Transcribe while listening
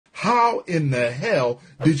How in the hell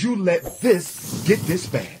did you let this get this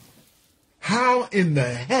bad? How in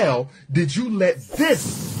the hell did you let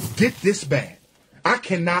this get this bad? I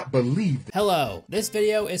cannot believe that. Hello, this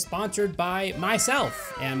video is sponsored by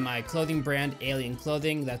myself and my clothing brand Alien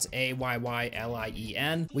Clothing. That's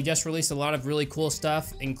AYYLIEN. We just released a lot of really cool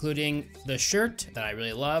stuff, including the shirt that I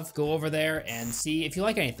really love. Go over there and see if you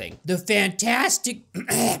like anything. The fantastic,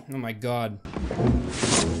 oh my God.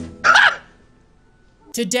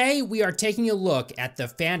 Today, we are taking a look at the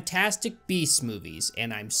Fantastic Beasts movies,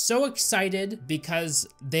 and I'm so excited because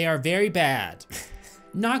they are very bad.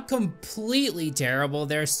 Not completely terrible,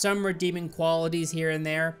 there's some redeeming qualities here and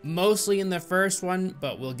there, mostly in the first one,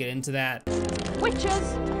 but we'll get into that.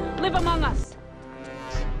 Witches live among us.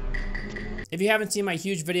 If you haven't seen my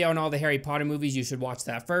huge video on all the Harry Potter movies, you should watch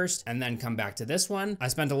that first and then come back to this one. I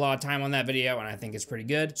spent a lot of time on that video and I think it's pretty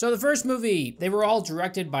good. So the first movie, they were all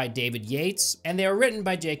directed by David Yates and they were written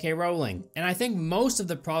by J.K. Rowling. And I think most of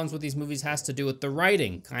the problems with these movies has to do with the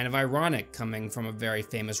writing. Kind of ironic coming from a very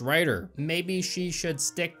famous writer. Maybe she should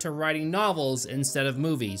stick to writing novels instead of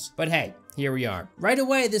movies. But hey, here we are. Right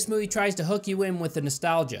away, this movie tries to hook you in with the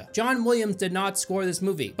nostalgia. John Williams did not score this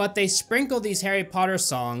movie, but they sprinkle these Harry Potter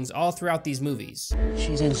songs all throughout these movies.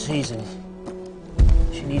 She's in season.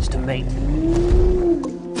 She needs to mate.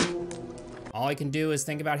 All I can do is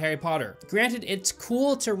think about Harry Potter. Granted, it's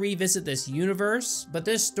cool to revisit this universe, but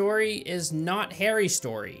this story is not Harry's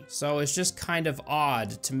story. So it's just kind of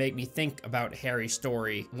odd to make me think about Harry's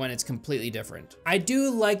story when it's completely different. I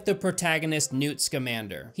do like the protagonist, Newt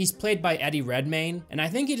Scamander. He's played by Eddie Redmayne, and I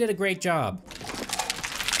think he did a great job.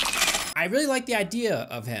 I really like the idea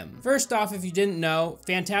of him. First off, if you didn't know,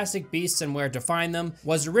 Fantastic Beasts and Where to Find Them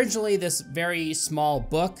was originally this very small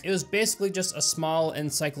book. It was basically just a small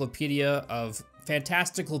encyclopedia of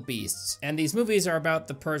fantastical beasts. And these movies are about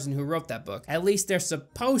the person who wrote that book. At least they're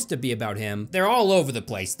supposed to be about him. They're all over the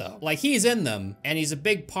place though. Like he's in them and he's a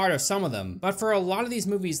big part of some of them. But for a lot of these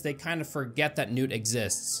movies, they kind of forget that Newt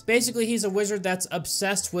exists. Basically, he's a wizard that's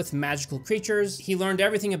obsessed with magical creatures. He learned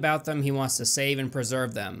everything about them. He wants to save and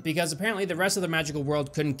preserve them because apparently the rest of the magical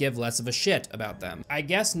world couldn't give less of a shit about them. I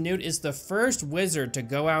guess Newt is the first wizard to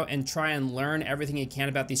go out and try and learn everything he can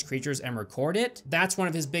about these creatures and record it. That's one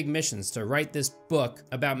of his big missions, to write this book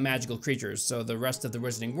about magical creatures so the rest of the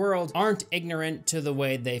wizarding world aren't ignorant to the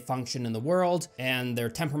way they function in the world and their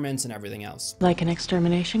temperaments and everything else. Like an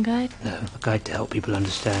extermination guide? No, a guide to help people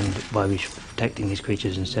understand why we should be protecting these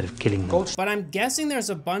creatures instead of killing them. But I'm guessing there's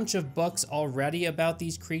a bunch of books already about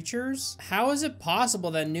these creatures. How is it possible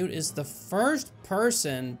that Newt is the first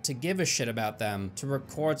person to give a shit about them, to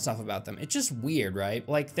record stuff about them? It's just weird, right?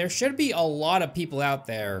 Like, there should be a lot of people out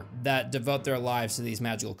there that devote their lives to these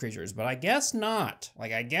magical creatures, but I guess not.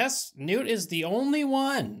 Like, I guess Newt is the only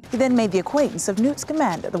one. He then made the acquaintance of Newt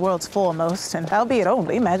Scamander, the world's foremost, and albeit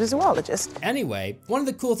only, magizoologist. Anyway, one of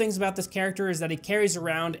the cool things about this character is that he carries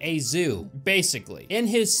around a zoo, basically. In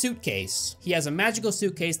his suitcase, he has a magical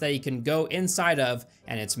suitcase that he can go inside of,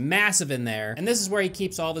 and it's massive in there, and this is where he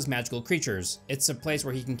keeps all of his magical creatures. It's a place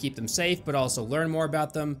where he can keep them safe, but also learn more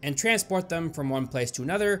about them, and transport them from one place to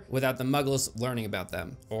another without the muggles learning about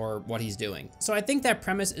them, or what he's doing. So I think that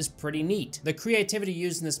premise is pretty neat. The creativity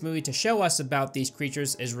used in this movie to show us about these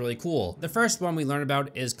creatures is really cool. The first one we learn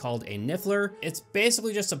about is called a niffler. It's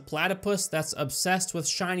basically just a platypus that's obsessed with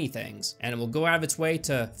shiny things, and it will go out of its way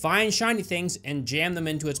to find shiny things and jam them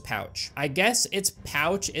into its pouch. I guess its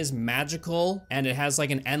pouch is magical, and it has like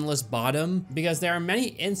an endless bottom, because there are many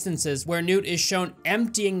instances where Newt is shown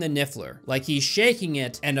emptying the niffler. Like he's shaking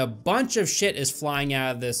it, and a bunch of shit is flying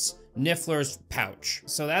out of this Niffler's pouch.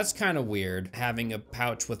 So that's kind of weird, having a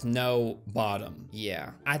pouch with no bottom.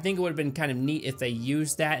 Yeah, I think it would have been kind of neat if they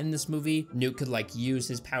used that in this movie. Newt could like use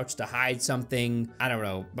his pouch to hide something. I don't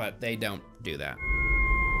know, but they don't do that.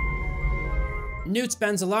 Newt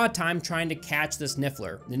spends a lot of time trying to catch this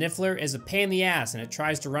niffler. The niffler is a pain in the ass and it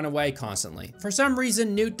tries to run away constantly. For some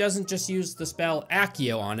reason, Newt doesn't just use the spell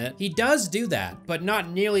Accio on it. He does do that, but not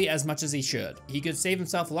nearly as much as he should. He could save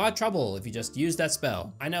himself a lot of trouble if he just used that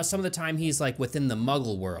spell. I know some of the time he's like within the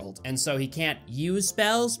muggle world, and so he can't use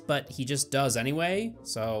spells, but he just does anyway.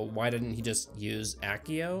 So why didn't he just use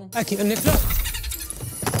Accio? Accio Niffler!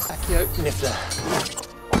 Accio Niffler!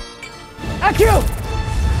 Accio!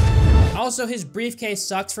 Also, his briefcase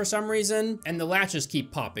sucks for some reason, and the latches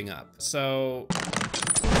keep popping up. So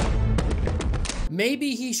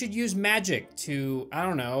maybe he should use magic to, I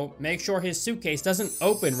don't know, make sure his suitcase doesn't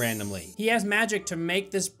open randomly. He has magic to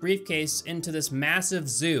make this briefcase into this massive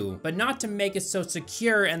zoo, but not to make it so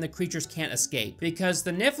secure and the creatures can't escape, because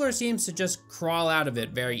the niffler seems to just crawl out of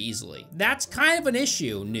it very easily. That's kind of an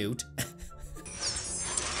issue, Newt.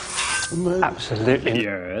 Absolutely.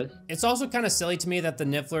 Yes. It's also kind of silly to me that the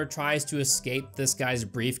Niffler tries to escape this guy's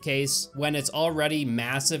briefcase when it's already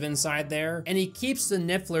massive inside there, and he keeps the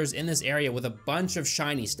Nifflers in this area with a bunch of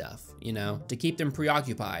shiny stuff, you know, to keep them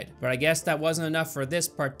preoccupied. But I guess that wasn't enough for this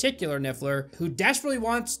particular Niffler, who desperately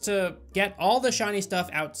wants to get all the shiny stuff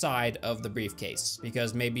outside of the briefcase,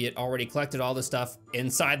 because maybe it already collected all the stuff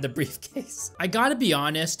inside the briefcase. I gotta be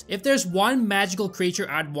honest, if there's one magical creature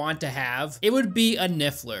I'd want to have, it would be a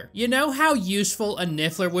Niffler. You know how useful a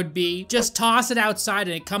Niffler would be? Just toss it outside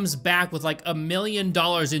and it comes back with like $1 million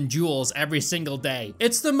in jewels every single day.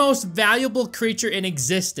 It's the most valuable creature in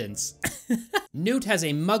existence. Newt has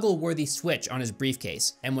a muggle-worthy switch on his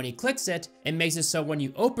briefcase, and when he clicks it, it makes it so when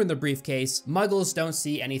you open the briefcase, muggles don't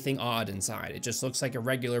see anything odd inside. It just looks like a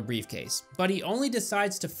regular briefcase. But he only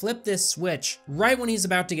decides to flip this switch right when he's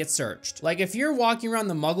about to get searched. Like, if you're walking around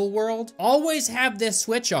the muggle world, always have this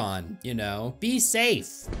switch on, you know? Be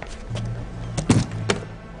safe.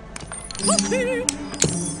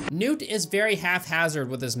 Newt is very haphazard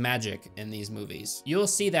with his magic in these movies. You'll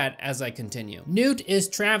see that as I continue. Newt is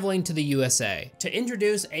traveling to the USA to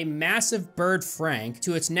introduce a massive bird Frank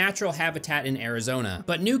to its natural habitat in Arizona.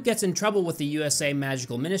 But Newt gets in trouble with the USA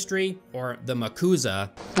Magical Ministry, or the MACUSA.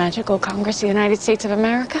 Magical Congress of the United States of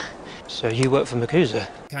America? So you work for MACUSA?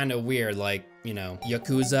 Kind of weird, like, you know,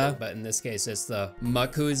 Yakuza, but in this case it's the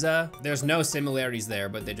MACUSA. There's no similarities there,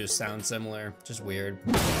 but they just sound similar. Just weird.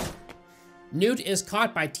 Newt is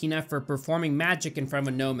caught by Tina for performing magic in front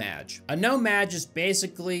of a no-maj. A no-maj is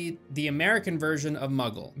basically the American version of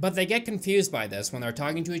Muggle, but they get confused by this when they're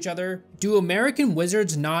talking to each other. Do American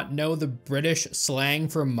wizards not know the British slang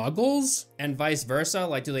for Muggles? And vice versa?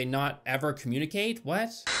 Like, do they not ever communicate? What?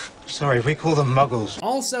 Sorry, we call them Muggles.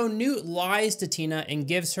 Also, Newt lies to Tina and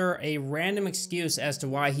gives her a random excuse as to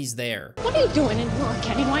why he's there. What are you doing in New York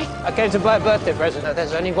anyway? I came to buy a birthday present.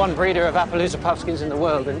 There's only one breeder of Appaloosa puffskins in the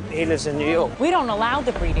world, and he lives in New York. We don't allow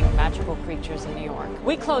the breeding of magical creatures in New York.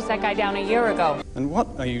 We closed that guy down a year ago. And what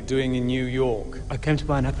are you doing in New York? I came to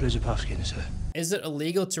buy an Appaloosa puffskin, sir. Is it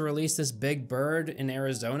illegal to release this big bird in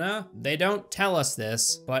Arizona? They don't tell us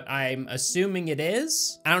this, but I'm assuming it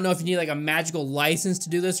is. I don't know if you need like a magical license to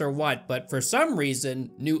do this or what, but for some reason,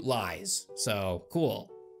 Newt lies. So, cool.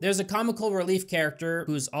 There's a comical relief character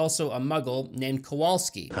who's also a muggle named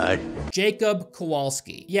Kowalski. Hi. Jacob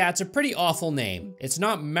Kowalski. Yeah, it's a pretty awful name. It's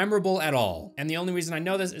not memorable at all. And the only reason I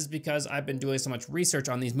know this is because I've been doing so much research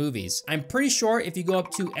on these movies. I'm pretty sure if you go up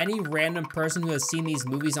to any random person who has seen these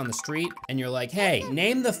movies on the street and you're like, hey,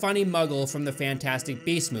 name the funny muggle from the Fantastic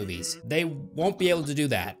Beasts movies, they won't be able to do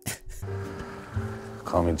that.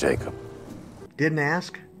 Call me Jacob. Didn't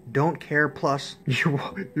ask, don't care, plus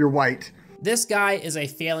you're white. This guy is a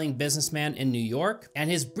failing businessman in New York, and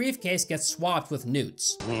his briefcase gets swapped with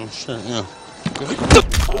Newt's. Sure, yeah.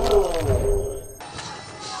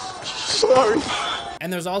 Sorry.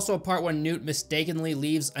 And there's also a part when Newt mistakenly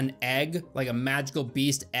leaves an egg, like a magical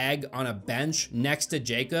beast egg, on a bench next to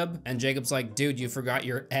Jacob. And Jacob's like, dude, you forgot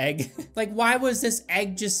your egg? Like, why was this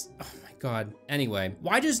egg just... Oh my God. Anyway,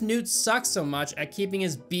 why does Newt suck so much at keeping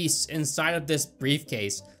his beasts inside of this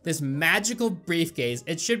briefcase? This magical briefcase.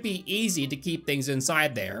 It should be easy to keep things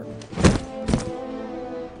inside there.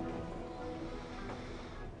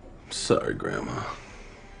 Sorry, Grandma.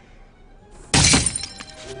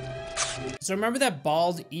 So remember that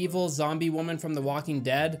bald, evil zombie woman from The Walking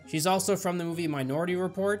Dead? She's also from the movie Minority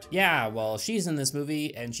Report. Yeah, well, she's in this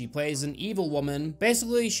movie and she plays an evil woman.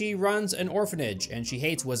 Basically, she runs an orphanage and she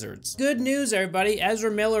hates wizards. Good news, everybody. Ezra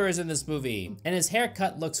Miller is in this movie, and his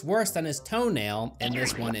haircut looks worse than his toenail in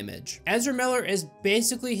this one image. Ezra Miller is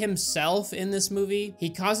basically himself in this movie. He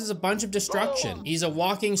causes a bunch of destruction. He's a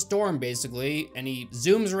walking storm, basically, and he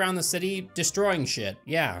zooms around the city destroying shit.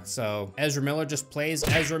 Yeah, so Ezra Miller just plays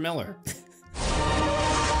Ezra Miller.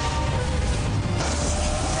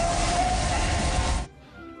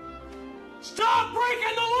 Stop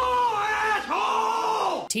breaking the law,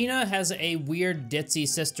 asshole! Tina has a weird ditzy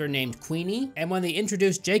sister named Queenie, and when they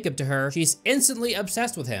introduce Jacob to her, she's instantly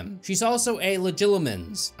obsessed with him. She's also a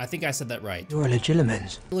Legilimens. I think I said that right. You're a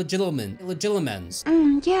Legilimens.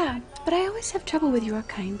 Legilimens. Yeah, but I always have trouble with your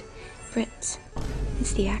kind. Brits.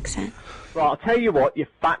 It's the accent. Right, I'll tell you what, you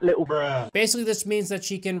fat little bruh. Basically, this means that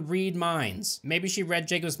she can read minds. Maybe she read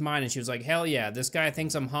Jacob's mind and she was like, hell yeah, this guy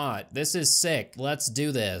thinks I'm hot. This is sick. Let's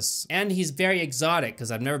do this. And he's very exotic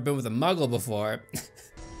because I've never been with a muggle before.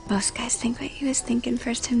 Most guys think what he was thinking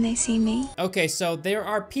first time they see me. Okay, so there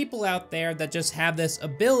are people out there that just have this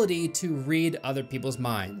ability to read other people's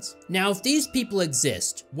minds. Now, if these people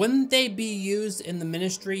exist, wouldn't they be used in the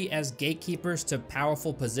ministry as gatekeepers to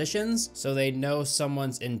powerful positions so they know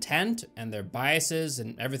someone's intent and their biases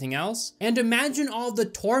and everything else? And imagine all the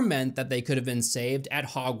torment that they could have been saved at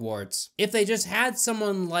Hogwarts if they just had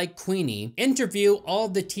someone like Queenie interview all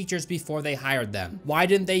the teachers before they hired them. Why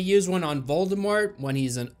didn't they use one on Voldemort when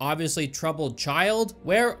he's an obviously troubled child?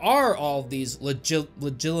 Where are all these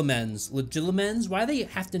legilimens? Legilimens? Why do they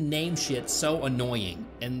have to name shit so annoying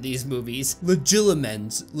in these movies?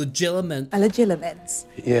 Legilimens. Legilimens.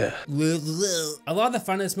 Yeah. A lot of the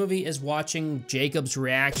fun of this movie is watching Jacob's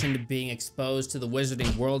reaction to being exposed to the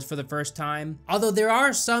wizarding world for the first time. Although there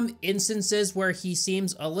are some instances where he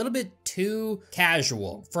seems a little bit too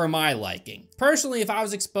casual for my liking. Personally, if I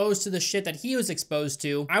was exposed to the shit that he was exposed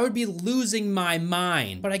to, I would be losing my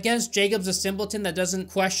mind. But I guess Jacob's a simpleton that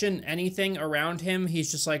doesn't question anything around him.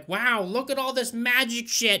 He's just like, wow, look at all this magic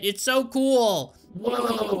shit. It's so cool.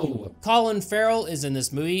 Whoa. Colin Farrell is in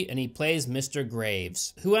this movie and he plays Mr.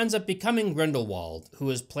 Graves, who ends up becoming Grindelwald,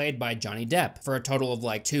 who is played by Johnny Depp for a total of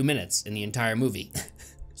like 2 minutes in the entire movie.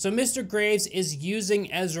 So Mr. Graves is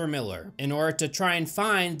using Ezra Miller in order to try and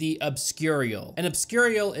find the Obscurial. An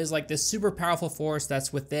Obscurial is like this super powerful force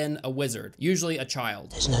that's within a wizard, usually a child.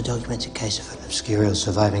 There's no documented case of an Obscurial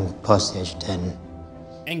surviving past the age of 10.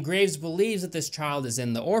 And Graves believes that this child is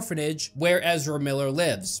in the orphanage where Ezra Miller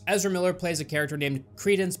lives. Ezra Miller plays a character named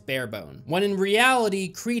Credence Barebone, when in reality,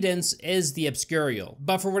 Credence is the Obscurial.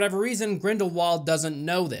 But for whatever reason, Grindelwald doesn't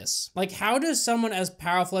know this. Like, how does someone as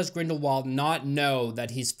powerful as Grindelwald not know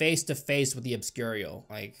that he's face to face with the Obscurial?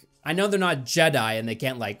 Like, I know they're not Jedi and they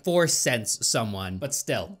can't like force sense someone, but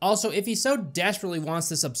still. Also, if he so desperately wants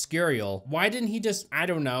this Obscurial, why didn't he just, I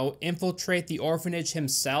don't know, infiltrate the orphanage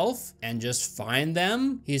himself and just find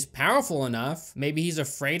them? He's powerful enough. Maybe he's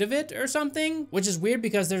afraid of it or something? Which is weird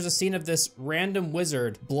because there's a scene of this random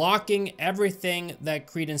wizard blocking everything that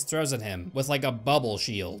Credence throws at him with like a bubble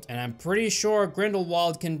shield. And I'm pretty sure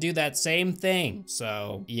Grindelwald can do that same thing.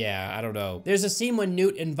 So yeah, I don't know. There's a scene when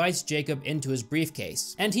Newt invites Jacob into his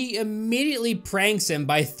briefcase and he immediately pranks him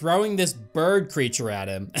by throwing this bird creature at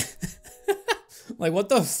him. Like, what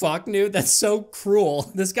the fuck, Newt? That's so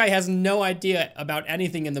cruel. This guy has no idea about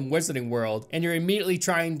anything in the wizarding world, and you're immediately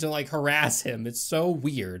trying to, like, harass him. It's so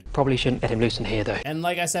weird. Probably shouldn't let him loose in here, though. And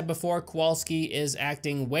like I said before, Kowalski is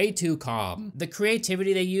acting way too calm. The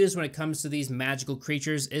creativity they use when it comes to these magical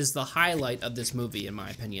creatures is the highlight of this movie, in my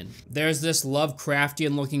opinion. There's this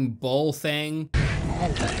Lovecraftian-looking bull thing.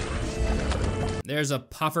 There's a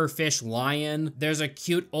pufferfish lion. There's a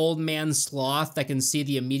cute old man sloth that can see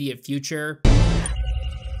the immediate future.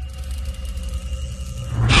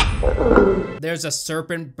 There's a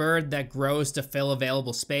serpent bird that grows to fill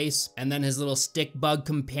available space, and then his little stick bug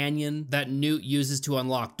companion that Newt uses to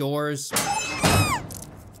unlock doors.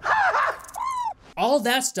 All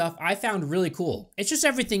that stuff I found really cool. It's just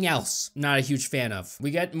everything else not a huge fan of.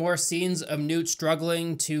 We get more scenes of Newt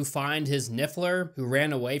struggling to find his Niffler who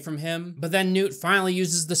ran away from him, but then Newt finally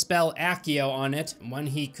uses the spell Accio on it when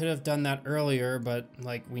he could have done that earlier, but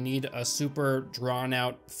like we need a super drawn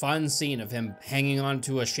out fun scene of him hanging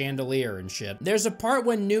onto a chandelier and shit. There's a part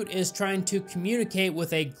when Newt is trying to communicate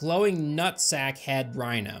with a glowing nutsack head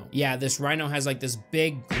rhino. Yeah, this rhino has like this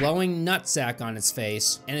big glowing nutsack on its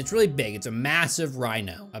face, and it's really big. It's a massive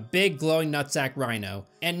rhino, a big glowing nutsack rhino,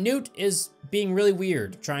 and Newt is being really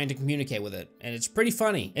weird trying to communicate with it, and it's pretty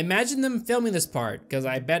funny. Imagine them filming this part, because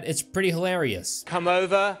I bet it's pretty hilarious. Come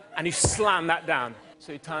over and you slam that down.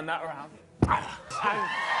 So you turn that around. And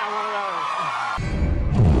one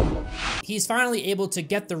of those. He's finally able to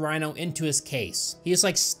get the rhino into his case. He just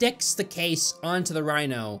like sticks the case onto the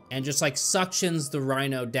rhino and just like suctions the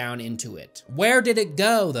rhino down into it. Where did it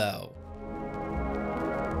go though?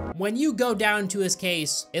 When you go down to his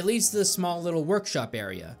case, it leads to the small little workshop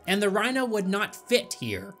area, and the rhino would not fit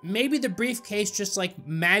here. Maybe the briefcase just like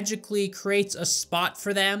magically creates a spot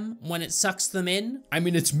for them when it sucks them in. I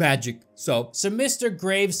mean, it's magic. So Mr.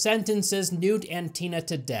 Graves sentences Newt and Tina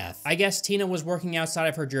to death. I guess Tina was working outside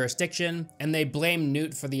of her jurisdiction, and they blame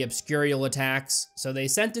Newt for the Obscurial attacks, so they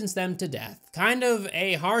sentence them to death. Kind of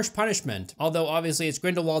a harsh punishment, although obviously it's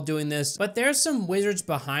Grindelwald doing this, but there's some wizards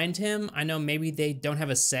behind him. I know maybe they don't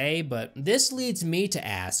have a say, but this leads me to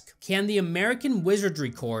ask, can the American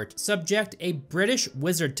Wizardry Court subject a British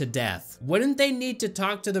wizard to death? Wouldn't they need to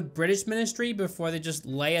talk to the British ministry before they just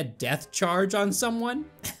lay a death charge on someone?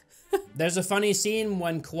 There's a funny scene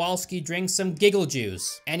when Kowalski drinks some giggle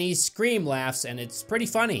juice, and he scream laughs, and it's pretty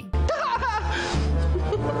funny.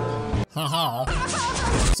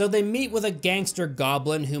 So they meet with a gangster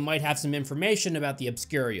goblin who might have some information about the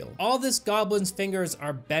Obscurial. All this goblin's fingers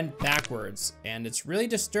are bent backwards, and it's really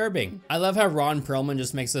disturbing. I love how Ron Perlman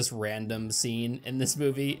just makes this random scene in this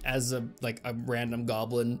movie as a random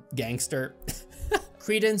goblin gangster.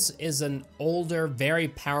 Credence is an older, very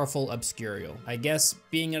powerful Obscurial. I guess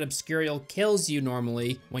being an Obscurial kills you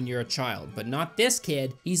normally when you're a child, but not this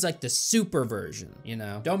kid. He's like the super version, you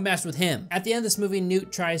know? Don't mess with him. At the end of this movie,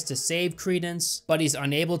 Newt tries to save Credence, but he's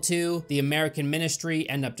unable to. The American ministry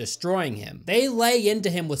end up destroying him. They lay into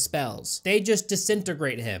him with spells. They just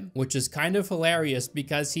disintegrate him, which is kind of hilarious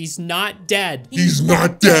because he's not dead. He's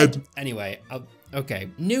not dead. Anyway, okay,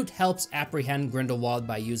 Newt helps apprehend Grindelwald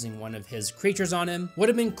by using one of his creatures on him. Would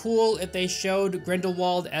have been cool if they showed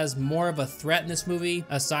Grindelwald as more of a threat in this movie,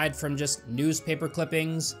 aside from just newspaper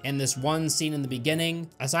clippings and this one scene in the beginning.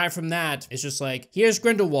 Aside from that, it's just like, here's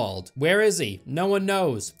Grindelwald. Where is he? No one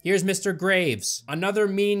knows. Here's Mr. Graves, another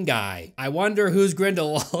mean guy. I wonder who's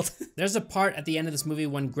Grindelwald. There's a part at the end of this movie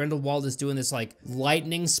when Grindelwald is doing this like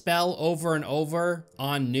lightning spell over and over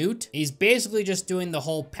on Newt. He's basically just doing the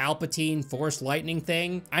whole Palpatine force lightning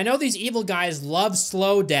thing. I know these evil guys love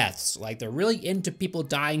slow deaths, like they're really into people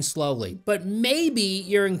dying slowly, but maybe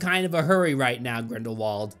you're in kind of a hurry right now,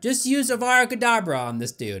 Grindelwald. Just use Avada Kedavra on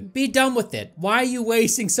this dude. Be done with it. Why are you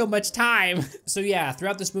wasting so much time? So yeah,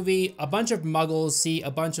 throughout this movie, a bunch of muggles see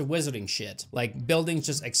a bunch of wizarding shit, like buildings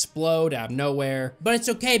just explode out of nowhere, but it's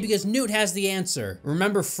okay because Newt has the answer.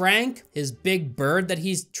 Remember Frank, his big bird that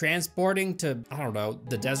he's transporting to, I don't know,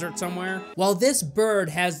 the desert somewhere? Well, this bird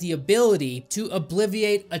has the ability to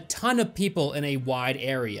obliviate a ton of people in a wide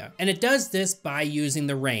area. And it does this by using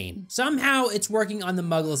the rain. Somehow it's working on the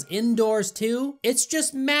muggles indoors too. It's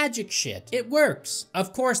just magic shit. It works.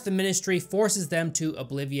 Of course, the ministry forces them to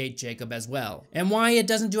obliviate Jacob as well. And why it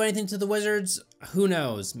doesn't do anything to the wizards, who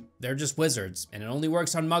knows? They're just wizards and it only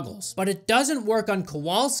works on muggles. But it doesn't work on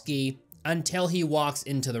Kowalski until he walks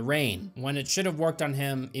into the rain, when it should have worked on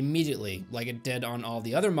him immediately, like it did on all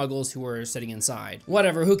the other muggles who were sitting inside.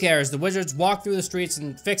 Whatever, who cares? The wizards walk through the streets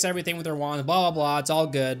and fix everything with their wands, blah, blah, blah, it's all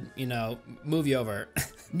good, you know, movie over.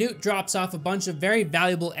 Newt drops off a bunch of very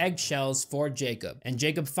valuable eggshells for Jacob, and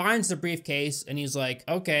Jacob finds the briefcase and he's like,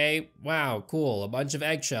 okay, wow, cool, a bunch of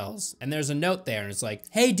eggshells. And there's a note there and it's like,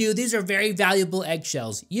 hey dude, these are very valuable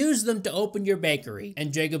eggshells. Use them to open your bakery.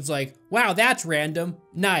 And Jacob's like, wow, that's random.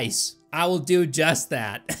 Nice. I will do just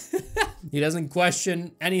that. He doesn't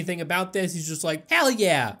question anything about this. He's just like, hell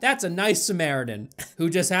yeah, that's a nice Samaritan who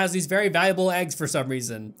just has these very valuable eggs for some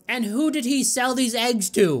reason. And who did he sell these eggs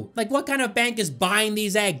to? Like, what kind of bank is buying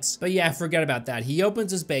these eggs? But yeah, forget about that. He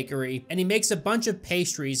opens his bakery and he makes a bunch of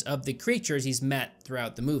pastries of the creatures he's met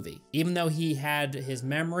throughout the movie. Even though he had his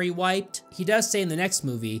memory wiped, he does say in the next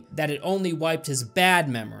movie that it only wiped his bad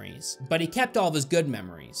memories, but he kept all of his good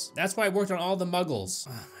memories. That's why it worked on all the muggles.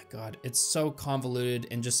 Oh my God, it's so convoluted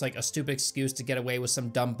and just like a stupid excuse to get away with some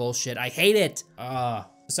dumb bullshit. I hate it.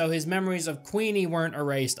 So his memories of Queenie weren't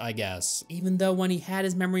erased, I guess. Even though when he had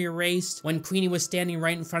his memory erased, when Queenie was standing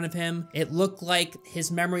right in front of him, it looked like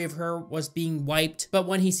his memory of her was being wiped. But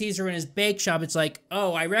when he sees her in his bake shop, it's like,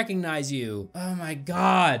 oh, I recognize you. Oh my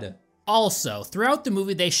God. Also, throughout the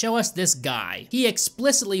movie, they show us this guy. He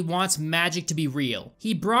explicitly wants magic to be real.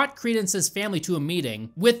 He brought Credence's family to a meeting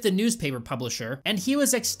with the newspaper publisher, and he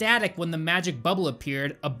was ecstatic when the magic bubble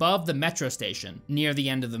appeared above the metro station near the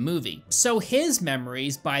end of the movie. So his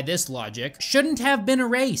memories, by this logic, shouldn't have been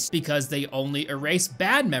erased because they only erase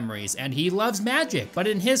bad memories, and he loves magic. But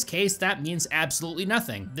in his case, that means absolutely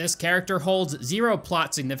nothing. This character holds zero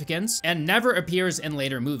plot significance and never appears in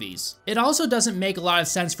later movies. It also doesn't make a lot of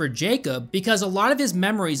sense for Jacob because a lot of his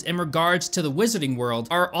memories in regards to the wizarding world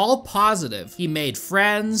are all positive. He made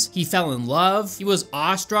friends, he fell in love, he was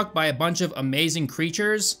awestruck by a bunch of amazing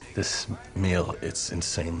creatures. This meal, it's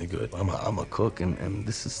insanely good. I'm a cook and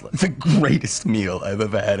this is like the greatest meal I've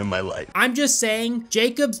ever had in my life. I'm just saying,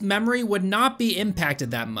 Jacob's memory would not be impacted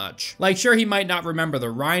that much. Like, sure, he might not remember the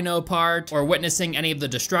rhino part or witnessing any of the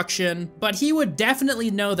destruction, but he would definitely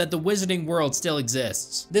know that the wizarding world still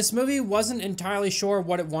exists. This movie wasn't entirely sure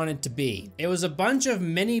what it wanted to be. It was a bunch of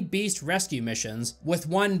mini beast rescue missions with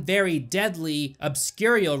one very deadly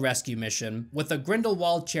Obscurial rescue mission with a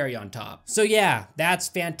Grindelwald cherry on top. So yeah, that's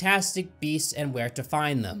Fantastic Beasts and Where to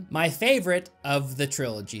Find Them. My favorite of the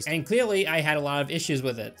trilogy. And clearly I had a lot of issues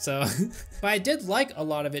with it, so... But I did like a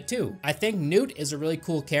lot of it too. I think Newt is a really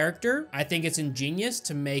cool character. I think it's ingenious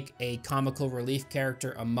to make a comical relief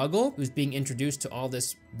character a muggle who's being introduced to all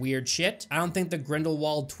this weird shit. I don't think the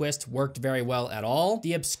Grindelwald twist worked very well at all.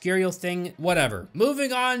 The Obscurial thing, whatever.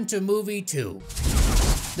 Moving on to movie 2.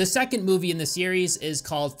 The second movie in the series is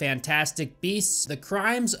called Fantastic Beasts: The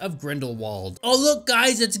Crimes of Grindelwald. Oh look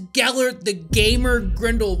guys, it's Gellert the Gamer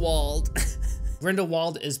Grindelwald.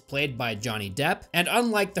 Grindelwald is played by Johnny Depp, and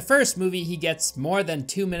unlike the first movie, he gets more than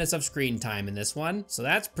 2 minutes of screen time in this one, so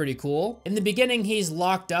that's pretty cool. In the beginning, he's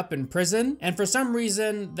locked up in prison, and for some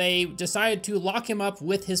reason, they decided to lock him up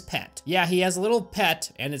with his pet. Yeah, he has a little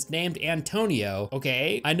pet, and it's named Antonio,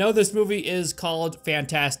 okay? I know this movie is called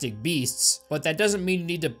Fantastic Beasts, but that doesn't mean you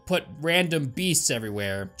need to put random beasts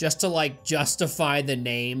everywhere, just to like justify the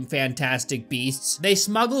name Fantastic Beasts. They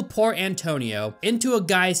smuggle poor Antonio into a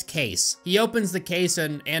guy's case. He opens the case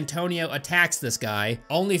and Antonio attacks this guy,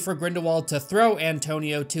 only for Grindelwald to throw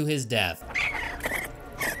Antonio to his death.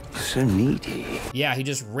 So needy. Yeah, he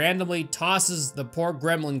just randomly tosses the poor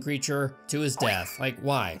gremlin creature to his death. Like,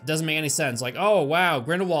 why? Doesn't make any sense. Like, oh, wow,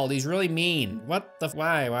 Grindelwald, he's really mean. What the,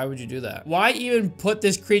 why? Why would you do that? Why even put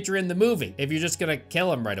this creature in the movie if you're just gonna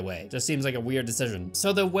kill him right away? Just seems like a weird decision.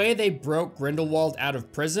 So the way they broke Grindelwald out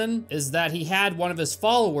of prison is that he had one of his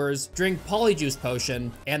followers drink Polyjuice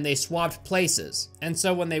potion and they swapped places. And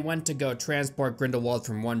so when they went to go transport Grindelwald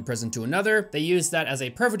from one prison to another, they used that as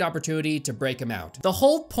a perfect opportunity to break him out. The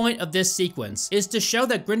whole point of this sequence is to show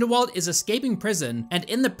that Grindelwald is escaping prison and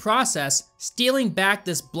in the process stealing back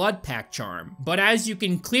this blood pact charm. But as you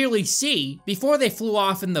can clearly see, before they flew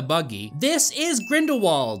off in the buggy, this is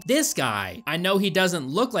Grindelwald, this guy. I know he doesn't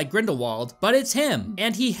look like Grindelwald, but it's him.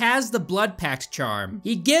 And he has the blood pact charm.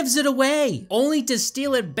 He gives it away, only to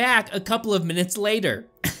steal it back a couple of minutes later.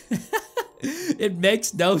 It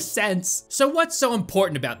makes no sense. So what's so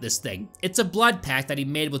important about this thing? It's a blood pact that he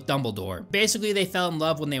made with Dumbledore. Basically, they fell in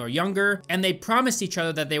love when they were younger, and they promised each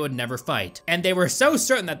other that they would never fight. And they were so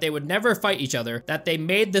certain that they would never fight each other that they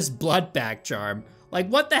made this blood pact charm. Like,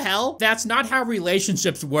 what the hell? That's not how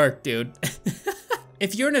relationships work, dude.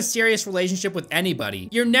 If you're in a serious relationship with anybody,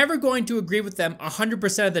 you're never going to agree with them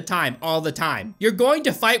 100% of the time, all the time. You're going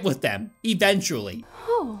to fight with them, eventually.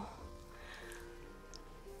 Oh.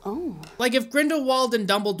 Like if Grindelwald and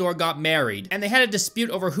Dumbledore got married and they had a dispute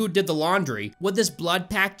over who did the laundry, would this blood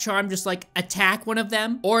pact charm just like attack one of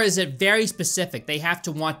them? Or is it very specific? They have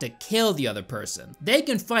to want to kill the other person. They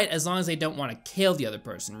can fight as long as they don't want to kill the other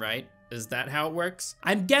person, right? Is that how it works?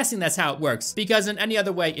 I'm guessing that's how it works, because in any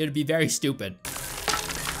other way, it would be very stupid.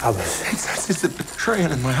 It's a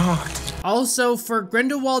betrayal in my heart. Also, for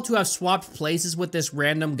Grindelwald to have swapped places with this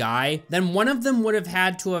random guy, then one of them would have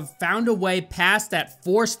had to have found a way past that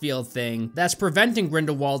force field thing that's preventing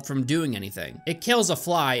Grindelwald from doing anything. It kills a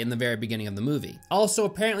fly in the very beginning of the movie. Also,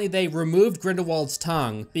 apparently they removed Grindelwald's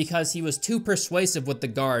tongue because he was too persuasive with the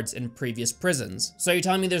guards in previous prisons. So you're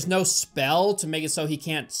telling me there's no spell to make it so he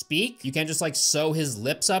can't speak? You can't just like sew his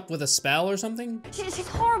lips up with a spell or something? She's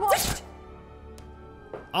horrible.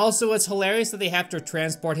 Also, it's hilarious that they have to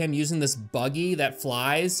transport him using this buggy that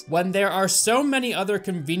flies when there are so many other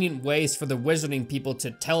convenient ways for the wizarding people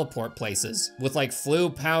to teleport places. With like flu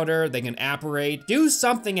powder, they can apparate, do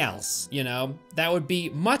something else, you know? That would be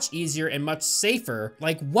much easier and much safer.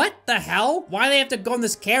 Like, what the hell? Why do they have to go on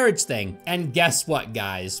this carriage thing? And guess what,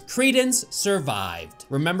 guys? Credence survived.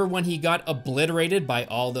 Remember when he got obliterated by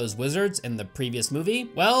all those wizards in the previous movie?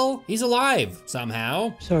 Well, he's alive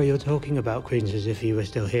somehow. Sorry, you're talking about Credence as if he were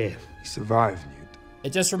still here. He survived, Newt.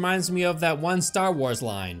 It just reminds me of that one Star Wars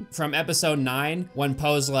line from episode 9 when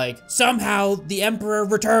Poe's like, somehow the Emperor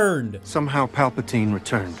returned. Somehow Palpatine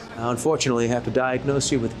returned. I unfortunately have to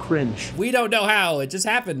diagnose you with cringe. We don't know how, it just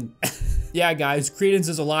happened. Yeah, guys, Credence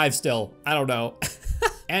is alive still. I don't know.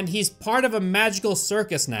 And he's part of a magical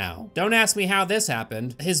circus now. Don't ask me how this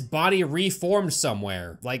happened. His body reformed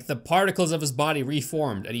somewhere. Like the particles of his body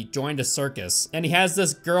reformed and he joined a circus. And he has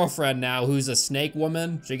this girlfriend now who's a snake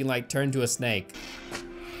woman. She can like turn to a snake.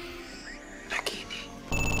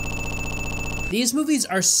 These movies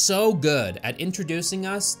are so good at introducing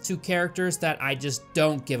us to characters that I just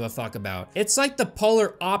don't give a fuck about. It's like the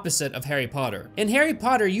polar opposite of Harry Potter. In Harry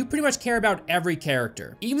Potter, you pretty much care about every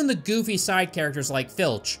character. Even the goofy side characters like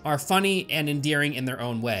Filch are funny and endearing in their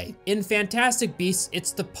own way. In Fantastic Beasts,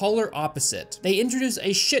 it's the polar opposite. They introduce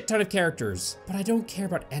a shit ton of characters, but I don't care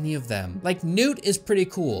about any of them. Like Newt is pretty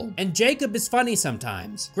cool, and Jacob is funny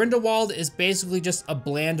sometimes. Grindelwald is basically just a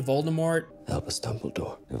bland Voldemort. Albus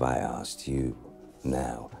Dumbledore, if I asked you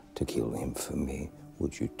now to kill him for me,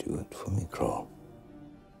 would you do it for me, Kroll?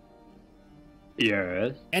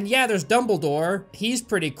 Yes. And yeah, there's Dumbledore. He's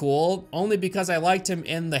pretty cool, only because I liked him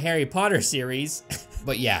in the Harry Potter series.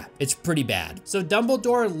 But yeah, it's pretty bad. So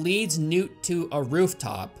Dumbledore leads Newt to a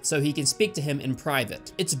rooftop so he can speak to him in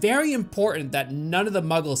private. It's very important that none of the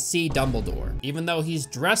muggles see Dumbledore, even though he's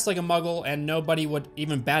dressed like a muggle and nobody would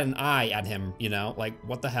even bat an eye at him, you know? Like,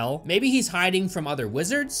 what the hell? Maybe he's hiding from other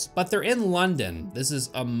wizards, but they're in London. This is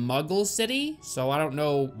a muggle city, so I don't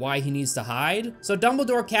know why he needs to hide. So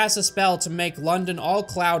Dumbledore casts a spell to make London all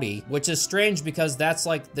cloudy, which is strange because that's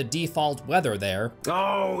like the default weather there.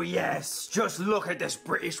 Oh yes, just look at this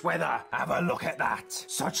British weather. Have a look at that.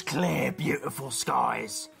 Such clear, beautiful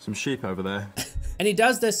skies. Some sheep over there. And he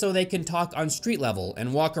does this so they can talk on street level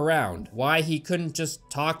and walk around. Why he couldn't just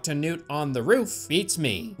talk to Newt on the roof beats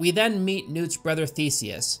me. We then meet Newt's brother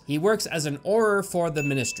Theseus. He works as an orer for the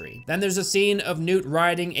ministry. Then there's a scene of Newt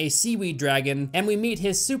riding a seaweed dragon, and we meet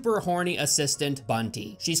his super horny assistant,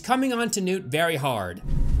 Bunty. She's coming on to Newt very hard.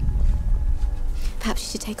 Perhaps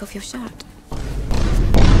you should take off your shirt.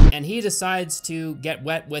 And he decides to get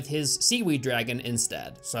wet with his seaweed dragon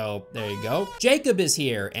instead. So there you go. Jacob is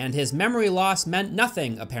here, and his memory loss meant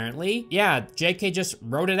nothing, apparently. Yeah, JK just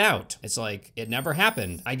wrote it out. It's like, it never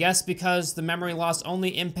happened. I guess because the memory loss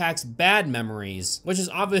only impacts bad memories, which is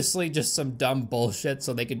obviously just some dumb bullshit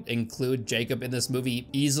so they could include Jacob in this movie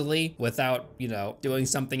easily without, you know, doing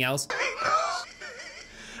something else.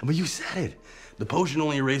 But you said it. The potion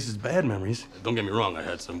only erases bad memories. Don't get me wrong, I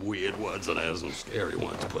had some weird ones and I had some scary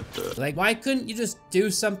ones, but like, why couldn't you just do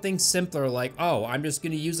something simpler like, oh, I'm just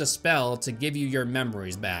gonna use a spell to give you your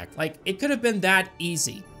memories back? Like, it could have been that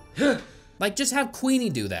easy. Like, just have Queenie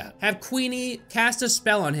do that. Have Queenie cast a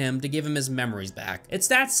spell on him to give him his memories back. It's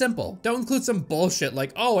that simple. Don't include some bullshit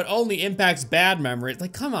like, oh, it only impacts bad memories.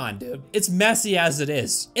 Like, come on, dude. It's messy as it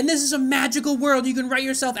is. And this is a magical world. You can write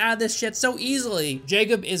yourself out of this shit so easily.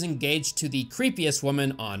 Jacob is engaged to the creepiest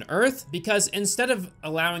woman on Earth because instead of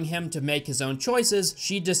allowing him to make his own choices,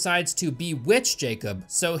 she decides to bewitch Jacob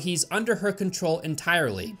so he's under her control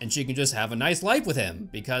entirely and she can just have a nice life with him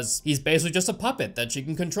because he's basically just a puppet that she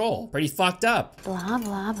can control. Pretty fucked up. Blah,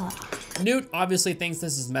 blah, blah. Newt obviously thinks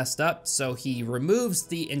this is messed up, so he removes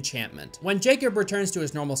the enchantment. When Jacob returns to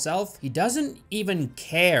his normal self, he doesn't even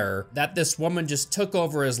care that this woman just took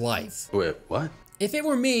over his life. Wait, what? If it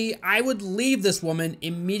were me, I would leave this woman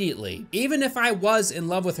immediately, even if I was in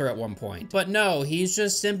love with her at one point. But no, he's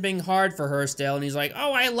just simping hard for her still, and he's like,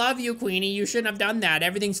 oh, I love you, Queenie. You shouldn't have done that.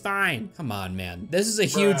 Everything's fine. Come on, man. This is a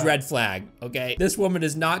huge red flag, okay? This woman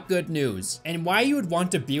is not good news. And why you would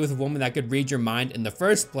want to be with a woman that could read your mind in the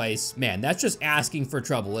first place, man, that's just asking for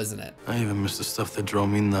trouble, isn't it? I even miss the stuff that drove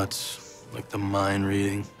me nuts, like the mind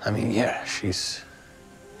reading. I mean, yeah, she's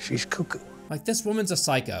cuckoo. Like, this woman's a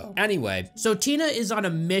psycho. Anyway, so Tina is on a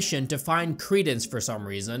mission to find Credence for some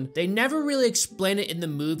reason. They never really explain it in the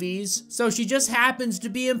movies, so she just happens to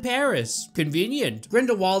be in Paris. Convenient.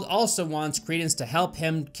 Grindelwald also wants Credence to help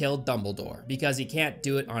him kill Dumbledore because he can't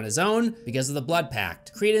do it on his own because of the blood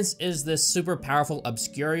pact. Credence is this super powerful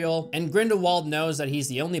Obscurial, and Grindelwald knows that he's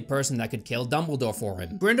the only person that could kill Dumbledore for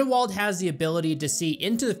him. Grindelwald has the ability to see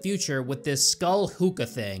into the future with this skull hookah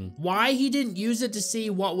thing. Why he didn't use it to see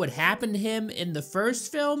what would happen to him in the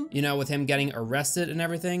first film, you know, with him getting arrested and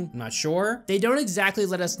everything, I'm not sure. They don't exactly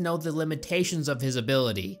let us know the limitations of his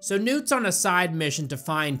ability. So Newt's on a side mission to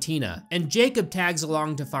find Tina, and Jacob tags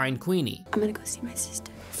along to find Queenie. I'm gonna go see my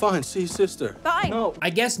sister. Fine, see your sister. Bye. No. I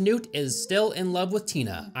guess Newt is still in love with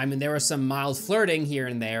Tina. I mean, there was some mild flirting here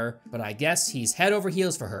and there, but I guess he's head over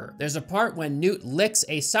heels for her. There's a part when Newt licks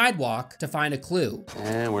a sidewalk to find a clue.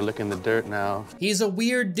 And we're licking the dirt now. He's a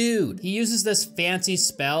weird dude. He uses this fancy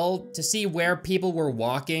spell to see where people were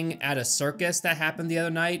walking at a circus that happened the other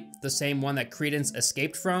night, the same one that Credence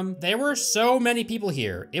escaped from. There were so many people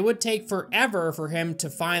here. It would take forever for him to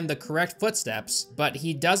find the correct footsteps, but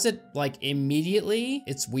he does it like immediately.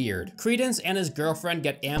 It's weird. Credence and his girlfriend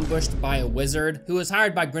get ambushed by a wizard who is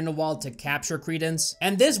hired by Grindelwald to capture Credence.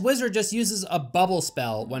 And this wizard just uses a bubble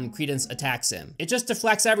spell when Credence attacks him. It just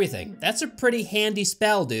deflects everything. That's a pretty handy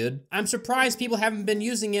spell, dude. I'm surprised people haven't been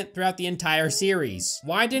using it throughout the entire series.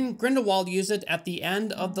 Why didn't Grindelwald use it at the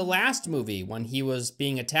end of the last movie when he was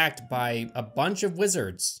being attacked by a bunch of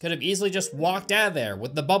wizards? Could have easily just walked out of there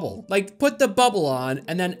with the bubble. Like, put the bubble on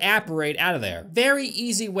and then apparate out of there. Very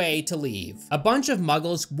easy way to leave. A bunch of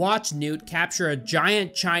muggles muggles watch Newt capture a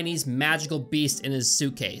giant Chinese magical beast in his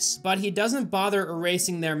suitcase, but he doesn't bother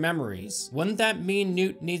erasing their memories. Wouldn't that mean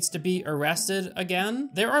Newt needs to be arrested again?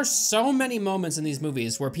 There are so many moments in these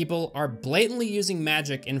movies where people are blatantly using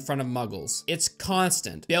magic in front of muggles. It's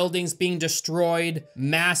constant. Buildings being destroyed,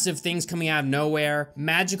 massive things coming out of nowhere,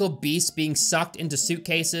 magical beasts being sucked into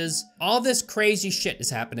suitcases. All this crazy shit is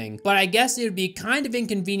happening, but I guess it would be kind of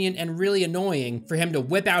inconvenient and really annoying for him to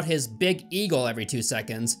whip out his big eagle every 2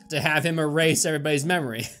 seconds to have him erase everybody's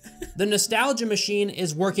memory. The nostalgia machine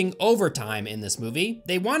is working overtime in this movie.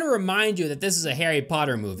 They want to remind you that this is a Harry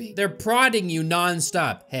Potter movie. They're prodding you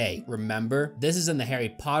non-stop. Hey, remember? This is in the Harry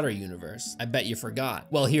Potter universe. I bet you forgot.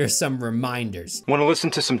 Well, here's some reminders. Want to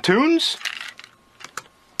listen to some tunes?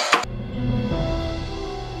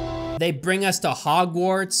 They bring us to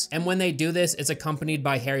Hogwarts, and when they do this, it's accompanied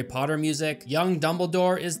by Harry Potter music. Young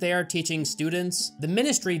Dumbledore is there teaching students. The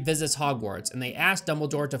Ministry visits Hogwarts, and they ask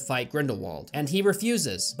Dumbledore to fight Grindelwald, and he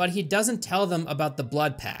refuses, but he doesn't tell them about the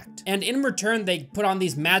Blood Pact. And in return, they put on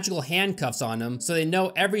these magical handcuffs on him, so they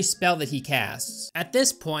know every spell that he casts. At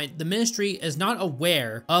this point, the Ministry is not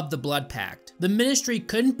aware of the Blood Pact. The Ministry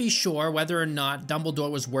couldn't be sure whether or not Dumbledore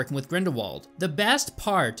was working with Grindelwald. The best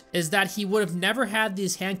part is that he would have never had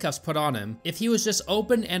these handcuffs put on him if he was just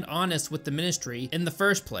open and honest with the Ministry in the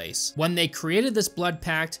first place. When they created this Blood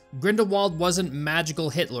Pact, Grindelwald wasn't magical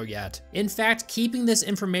Hitler yet. In fact, keeping this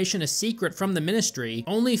information a secret from the Ministry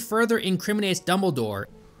only further incriminates Dumbledore.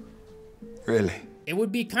 Really? It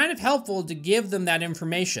would be kind of helpful to give them that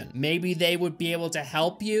information. Maybe they would be able to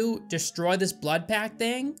help you destroy this Blood Pact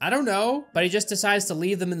thing? I don't know, but he just decides to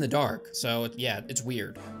leave them in the dark. So yeah, it's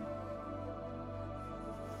weird.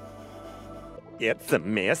 It's a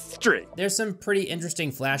mystery. There's some pretty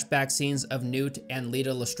interesting flashback scenes of Newt and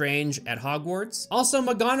Leta Lestrange at Hogwarts. Also,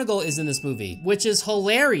 McGonagall is in this movie, which is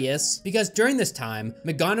hilarious because during this time,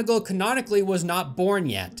 McGonagall canonically was not born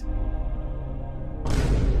yet.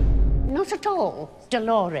 Not at all,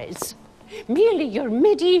 Dolores. Merely your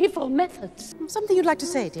medieval methods. Something you'd like to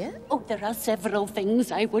say, dear? Oh, there are several things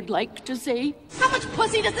I would like to say. How much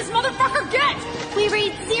pussy does this motherfucker get? We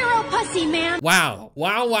read 0 pussy, man. Wow.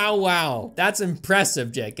 Wow, wow, wow. That's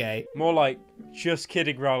impressive, JK. More like, just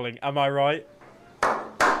kidding, Rowling. Am I right?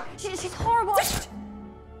 She's horrible.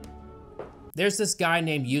 There's this guy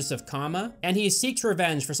named Yusuf Kama, and he seeks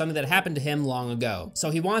revenge for something that happened to him long ago. So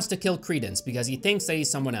he wants to kill Credence because he thinks that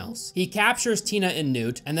he's someone else. He captures Tina and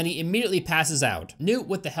Newt, and then he immediately passes out. Newt,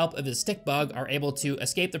 with the help of his stick bug, are able to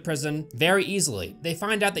escape the prison very easily. They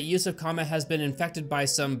find out that Yusuf Kama has been infected by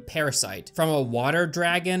some parasite from a water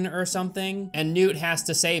dragon or something, and Newt has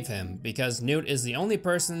to save him because Newt is the only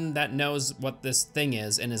person that knows what this thing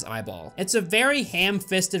is in his eyeball. It's a very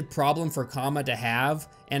ham-fisted problem for Kama to have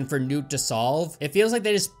and for Newt to solve. It feels like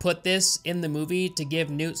they just put this in the movie to give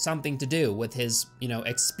Newt something to do with his,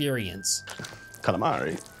 experience.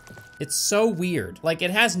 Calamari. It's so weird. Like, it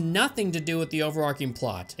has nothing to do with the overarching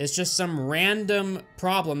plot. It's just some random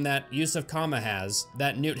problem that Yusuf Kama has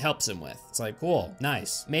that Newt helps him with. It's like, cool,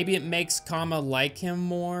 nice. Maybe it makes Kama like him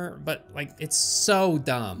more, but like, it's so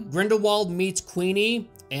dumb. Grindelwald meets Queenie,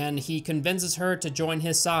 and he convinces her to join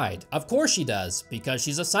his side. Of course she does, because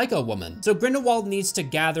she's a psycho woman. So Grindelwald needs to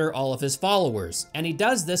gather all of his followers, and he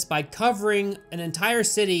does this by covering an entire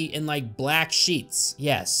city in like black sheets.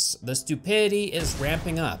 Yes, the stupidity is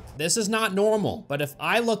ramping up. This is not normal, but if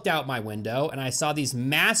I looked out my window and I saw these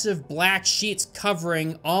massive black sheets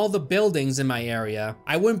covering all the buildings in my area,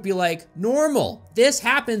 I wouldn't be like, normal. This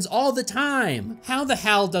happens all the time. How the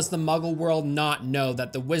hell does the Muggle world not know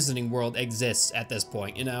that the Wizarding world exists at this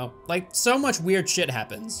point? Like, so much weird shit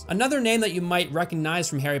happens. Another name that you might recognize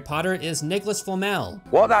from Harry Potter is Nicholas Flamel.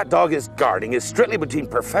 What that dog is guarding is strictly between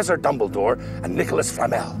Professor Dumbledore and Nicholas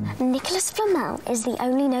Flamel. Nicholas Flamel is the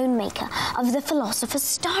only known maker of the Philosopher's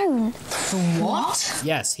Stone. What?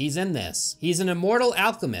 Yes, he's in this. He's an immortal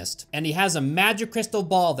alchemist, and he has a magic crystal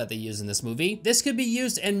ball that they use in this movie. This could be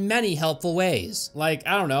used in many helpful ways. Like,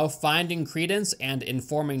 I don't know, finding Credence and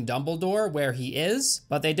informing Dumbledore where he is,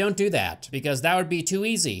 but they don't do that, because that would be too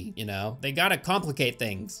easy, They gotta complicate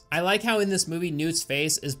things. I like how in this movie, Newt's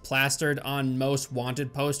face is plastered on most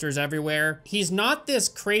wanted posters everywhere. He's not this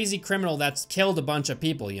crazy criminal that's killed a bunch of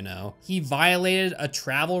people, He violated a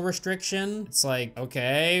travel restriction. It's like,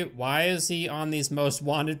 okay, why is he on these most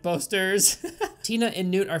wanted posters? Tina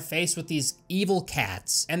and Newt are faced with these evil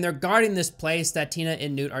cats, and they're guarding this place that Tina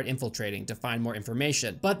and Newt are infiltrating to find more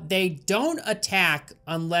information. But they don't attack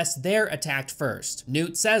unless they're attacked first.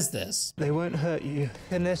 Newt says this. They won't hurt you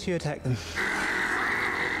unless you attack them.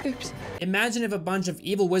 Oops. Imagine if a bunch of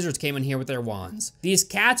evil wizards came in here with their wands. These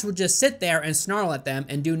cats would just sit there and snarl at them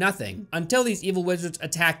and do nothing until these evil wizards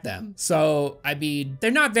attack them. So, I mean,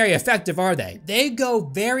 they're not very effective, are they? They go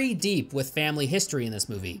very deep with family history in this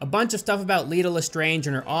movie. A bunch of stuff about Leta Lestrange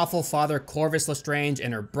and her awful father Corvus Lestrange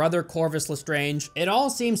and her brother Corvus Lestrange. It all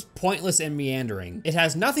seems pointless and meandering. It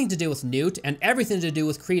has nothing to do with Newt and everything to do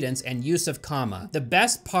with Credence and Yusuf Kama. The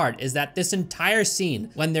best part is that this entire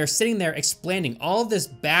scene, when they're sitting there explaining all of this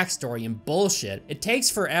backstory and bullshit, it takes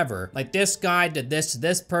forever. Like, this guy did this to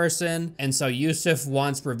this person, and so Yusuf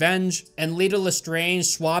wants revenge, and Leta Lestrange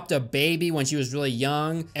swapped a baby when she was really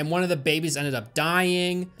young, and one of the babies ended up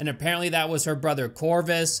dying, and apparently that was her brother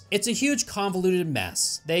Corvus. It's a huge convoluted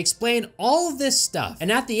mess. They explain all of this stuff,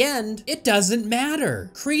 and at the end, it doesn't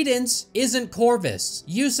matter. Credence isn't Corvus.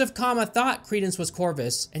 Yusuf Kama thought Credence was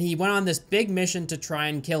Corvus, and he went on this big mission to try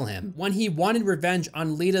and kill him, when he wanted revenge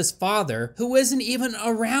on Leta's father, who isn't even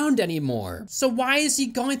around anymore. So why is he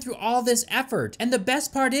going through all this effort? And the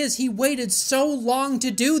best part is, he waited so long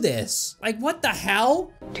to do this. Like, what the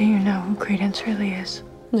hell? Do you know who Credence really is?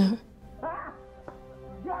 No.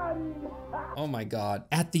 Oh my god.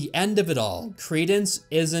 At the end of it all, Credence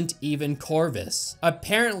isn't even Corvus.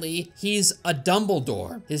 Apparently, he's a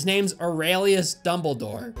Dumbledore. His name's Aurelius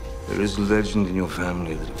Dumbledore. There is a legend in your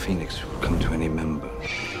family that a phoenix will come to any member.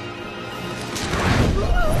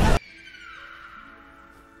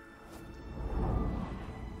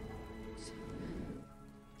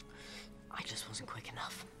 I just wasn't quick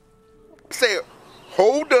enough. Say,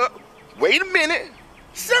 hold up, wait a minute,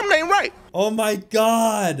 something ain't right. Oh my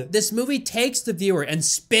god. This movie takes the viewer and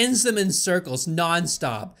spins them in circles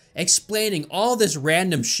nonstop, explaining all this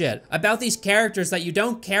random shit about these characters that you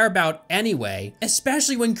don't care about anyway,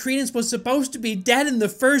 especially when Credence was supposed to be dead in the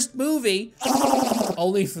first movie,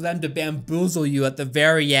 only for them to bamboozle you at the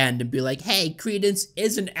very end and be like, hey, Credence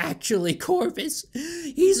isn't actually Corvus.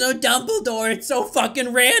 He's a Dumbledore. It's so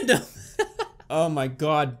fucking random. Oh my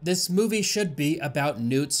god, this movie should be about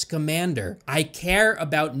Newt Scamander. I care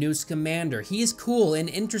about Newt Scamander. He's cool and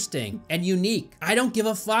interesting and unique. I don't give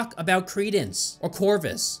a fuck about Credence or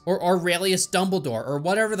Corvus or Aurelius Dumbledore or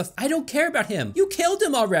whatever I don't care about him. You killed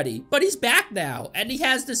him already, but he's back now and he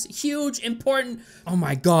has this huge, important, oh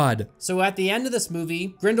my god. So at the end of this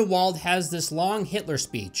movie, Grindelwald has this long Hitler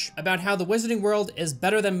speech about how the wizarding world is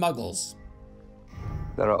better than Muggles.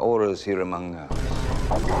 There are auras here among us.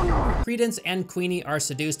 Credence and Queenie are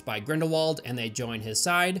seduced by Grindelwald and they join his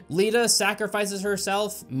side. Leta sacrifices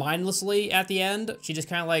herself mindlessly at the end. She just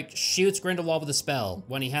kind of like shoots Grindelwald with a spell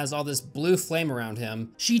when he has all this blue flame around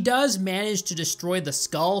him. She does manage to destroy the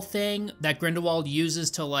skull thing that Grindelwald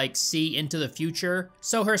uses to like see into the future.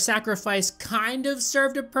 So her sacrifice kind of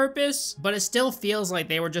served a purpose, but it still feels like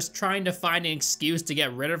they were just trying to find an excuse to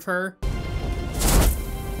get rid of her.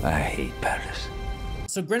 I hate Paris.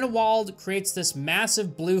 So Grindelwald creates this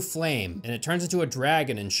massive blue flame, and it turns into a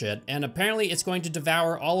dragon and shit, and apparently it's going to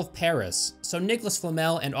devour all of Paris. So Nicholas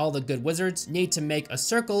Flamel and all the good wizards need to make a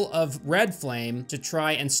circle of red flame to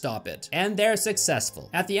try and stop it. And they're successful.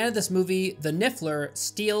 At the end of this movie, the Niffler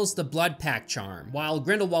steals the blood pact charm, while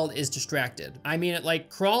Grindelwald is distracted. I mean, it like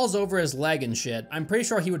crawls over his leg and shit. I'm pretty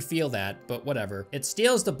sure he would feel that, but whatever. It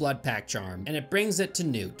steals the blood pact charm, and it brings it to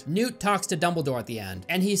Newt. Newt talks to Dumbledore at the end,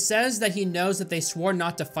 and he says that he knows that they swore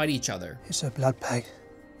not to fight each other. It's a blood pact,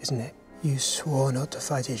 isn't it? You swore not to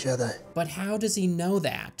fight each other. But how does he know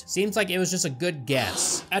that? Seems like it was just a good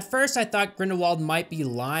guess. At first, I thought Grindelwald might be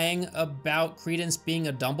lying about Credence being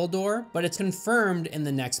a Dumbledore, but it's confirmed in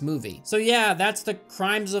the next movie. So yeah, that's the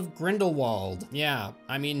crimes of Grindelwald. Yeah,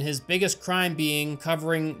 I mean, his biggest crime being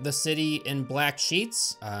covering the city in black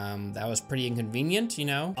sheets. That was pretty inconvenient, you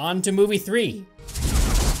know? On to movie 3.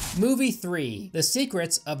 Movie 3, The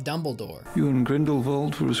Secrets of Dumbledore. You and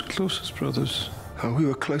Grindelwald were as close as brothers. Oh, we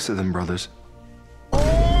were closer than brothers.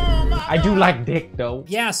 I do like dick, though.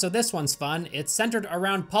 Yeah, so this one's fun. It's centered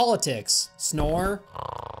around politics. Snore.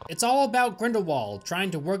 It's all about Grindelwald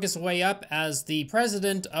trying to work his way up as the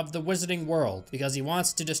president of the wizarding world because he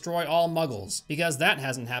wants to destroy all muggles. Because that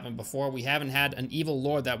hasn't happened before. We haven't had an evil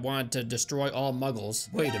lord that wanted to destroy all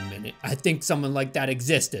muggles. Wait a minute. I think someone like that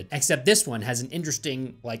existed. Except this one has an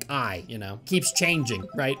interesting, like, eye, you know? Keeps changing,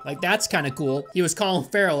 right? Like, that's kind of cool. He was Colin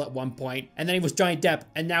Farrell at one point, and then he was Johnny Depp,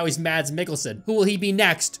 and now he's Mads Mikkelsen. Who will he be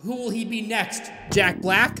next? Who will he he be next? Jack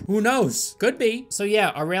Black? Who knows? Could be. So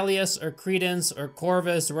yeah, Aurelius or Credence or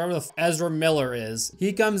Corvus or whoever the Ezra Miller is,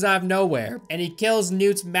 he comes out of nowhere and he kills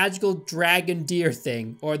Newt's magical dragon deer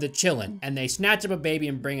thing, or the Chillin, and they snatch up a baby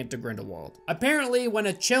and bring it to Grindelwald. Apparently, when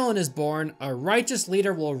a Chillin is born, a righteous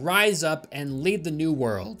leader will rise up and lead the new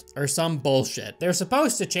world, or some bullshit. They're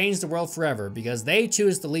supposed to change the world forever because they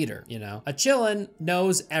choose the leader, you know? A Chillin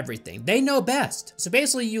knows everything. They know best. So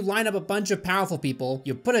basically, you line up a bunch of powerful people,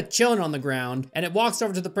 you put a Chillin on the ground, and it walks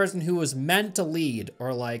over to the person who was meant to lead,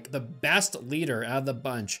 or like the best leader out of the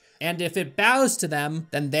bunch. And if it bows to them,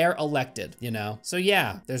 then they're elected, you know? So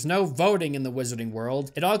yeah, there's no voting in the wizarding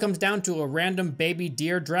world. It all comes down to a random baby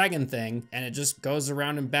deer dragon thing, and it just goes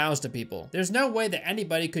around and bows to people. There's no way that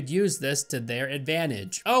anybody could use this to their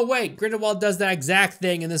advantage. Oh wait, Grindelwald does that exact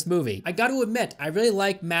thing in this movie. I gotta admit, I really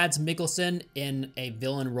like Mads Mikkelsen in a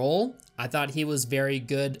villain role. I thought he was very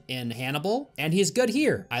good in Hannibal, and he's good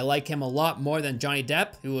here. I like him a lot more than Johnny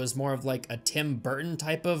Depp, who was more of like a Tim Burton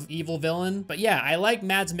type of evil villain. But yeah, I like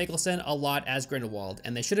Mads Mikkelsen a lot as Grindelwald,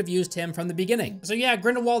 and they should have used him from the beginning. So yeah,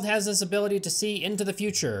 Grindelwald has this ability to see into the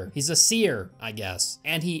future. He's a seer, I guess.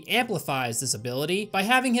 And he amplifies this ability by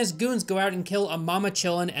having his goons go out and kill a mama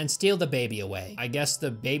Chillin and steal the baby away. I guess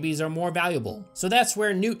the babies are more valuable. So that's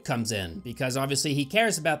where Newt comes in, because obviously he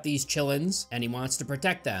cares about these Chillins and he wants to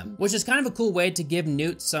protect them, which is kind of a cool way to give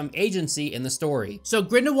Newt some agency in the story. So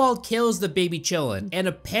Grindelwald kills the baby Chillin, and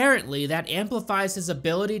apparently that amplifies his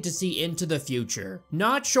ability to see into the future.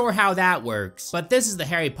 Not sure how that works, but this is the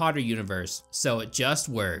Harry Potter universe, so it just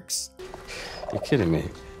works. You're kidding me.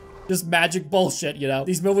 Just magic bullshit, you know?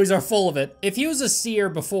 These movies are full of it. If he was a seer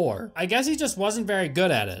before, I guess he just wasn't very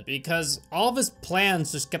good at it, because all of his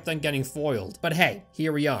plans just kept on getting foiled. But hey,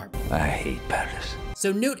 here we are. I hate Paris.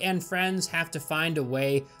 So Newt and friends have to find a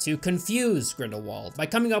way to confuse Grindelwald by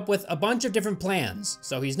coming up with a bunch of different plans.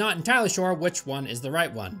 So he's not entirely sure which one is the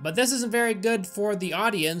right one. But this isn't very good for the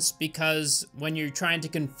audience, because when you're trying to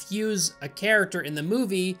confuse a character in the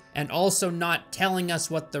movie and also not telling us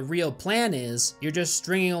what the real plan is, you're just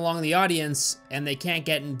stringing along the audience and they can't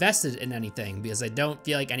get invested in anything because they don't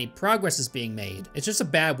feel like any progress is being made. It's just a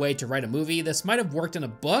bad way to write a movie. This might have worked in a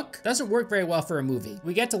book. Doesn't work very well for a movie.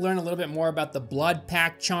 We get to learn a little bit more about the blood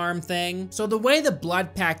pack charm thing. So the way the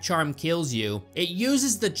blood pack charm kills you, it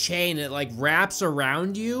uses the chain, it like wraps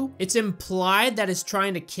around you. It's implied that it's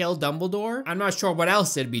trying to kill Dumbledore. I'm not sure what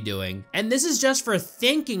else it'd be doing. And this is just for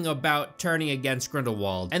thinking about turning against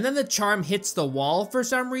Grindelwald. And then the charm hits the wall for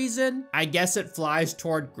some reason. I guess it flies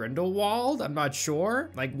toward Grindelwald. I'm not sure.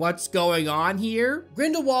 Like, what's going on here?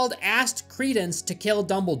 Grindelwald asked Credence to kill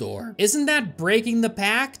Dumbledore. Isn't that breaking the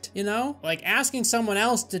pact, you know? Like asking someone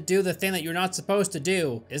else to do the thing that you're not supposed to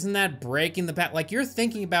do, isn't that breaking the pact? Like, you're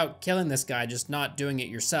thinking about killing this guy, just not doing it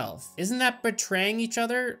yourself. Isn't that betraying each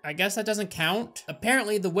other? I guess that doesn't count.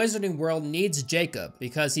 Apparently, the wizarding world needs Jacob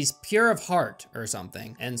because he's pure of heart or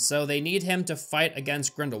something, and so they need him to fight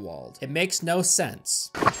against Grindelwald. It makes no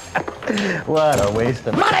sense. What a waste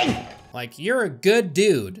of money! Like, you're a good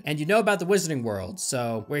dude, and you know about the wizarding world,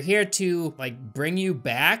 so we're here to, like, bring you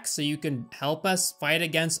back so you can help us fight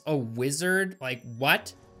against a wizard? Like,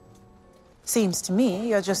 what? Seems to me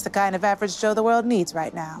you're just the kind of average Joe the world needs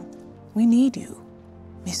right now. We need you,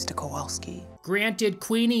 Mr. Kowalski. Granted,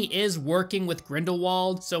 Queenie is working with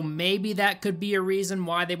Grindelwald, so maybe that could be a reason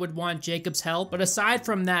why they would want Jacob's help. But aside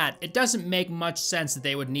from that, it doesn't make much sense that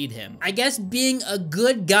they would need him. I guess being a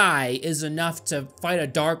good guy is enough to fight a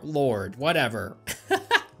Dark Lord. Whatever.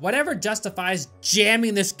 Whatever justifies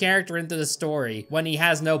jamming this character into the story when he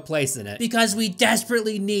has no place in it, because we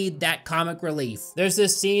desperately need that comic relief. There's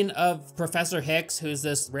this scene of Professor Hicks, who's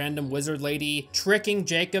this random wizard lady, tricking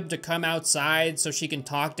Jacob to come outside so she can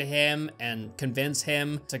talk to him and convince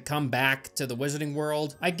him to come back to the wizarding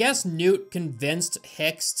world. I guess Newt convinced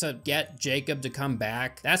Hicks to get Jacob to come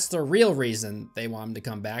back. That's the real reason they want him to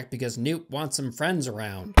come back, because Newt wants some friends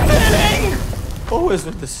around. Always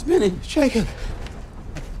with the spinning. Jacob.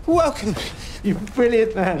 Welcome, you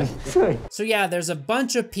brilliant man. Sorry. So yeah, there's a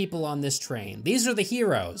bunch of people on this train. These are the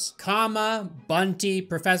heroes. Comma, Bunty,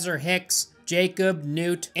 Professor Hicks, Jacob,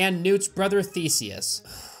 Newt, and Newt's brother Theseus.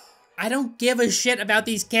 I don't give a shit about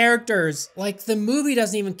these characters. Like, the movie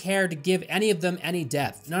doesn't even care to give any of them any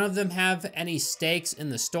depth. None of them have any stakes in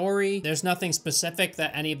the story. There's nothing specific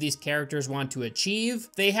that any of these characters want to achieve.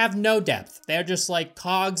 They have no depth. They're just like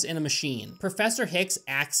cogs in a machine. Professor Hicks'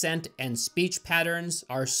 accent and speech patterns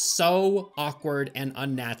are so awkward and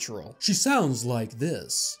unnatural. She sounds like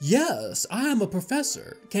this. Yes, I am a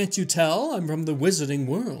professor. Can't you tell? I'm from the wizarding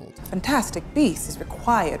world. Fantastic Beasts is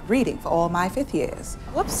required reading for all my 5th years.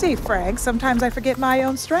 Whoopsie, frank, sometimes I forget my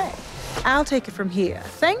own strength. I'll take it from here.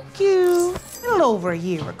 Thank you. A little over a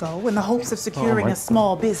year ago, in the hopes of securing a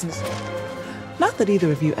small business. Not that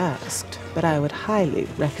either of you asked, but I would highly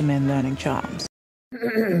recommend learning charms.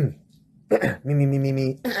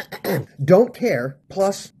 Me. Don't care,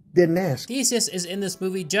 plus didn't ask. Theseus is in this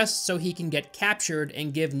movie just so he can get captured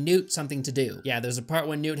and give Newt something to do. Yeah, there's a part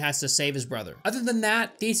when Newt has to save his brother. Other than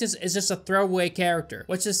that, Theseus is just a throwaway character,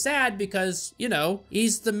 which is sad because, you know,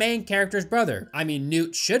 he's the main character's brother. I mean,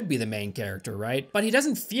 Newt should be the main character, right? But he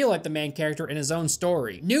doesn't feel like the main character in his own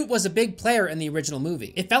story. Newt was a big player in the original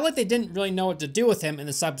movie. It felt like they didn't really know what to do with him in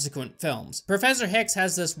the subsequent films. Professor Hicks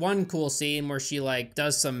has this one cool scene where she like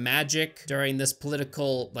does some magic during this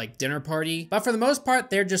political like dinner party, but for the most part,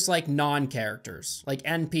 they're just like non-characters, like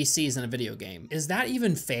NPCs in a video game. Is that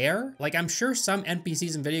even fair? Like, I'm sure some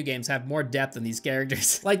NPCs in video games have more depth than these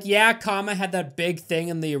characters. Like, yeah, Kama had that big thing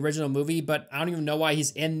in the original movie, but I don't even know why he's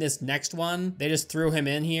in this next one. They just threw him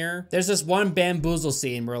in here. There's this one bamboozle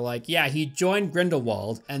scene where like, yeah, he joined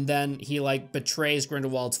Grindelwald and then he like betrays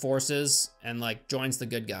Grindelwald's forces and like joins the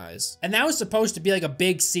good guys. And that was supposed to be like a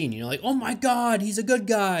big scene, you know, like, oh my God, he's a good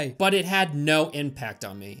guy. But it had no impact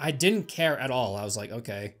on me. I didn't care at all. I was like,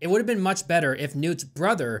 okay. It would have been much better if Newt's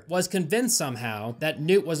brother was convinced somehow that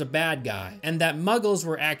Newt was a bad guy and that muggles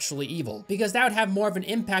were actually evil, because that would have more of an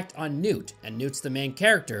impact on Newt, and Newt's the main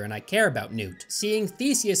character and I care about Newt. Seeing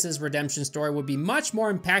Theseus's redemption story would be much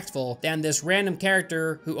more impactful than this random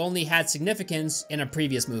character who only had significance in a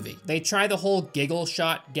previous movie. They try the whole giggle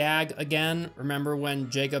shot gag again. Remember when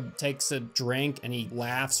Jacob takes a drink and he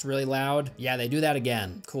laughs really loud? Yeah, they do that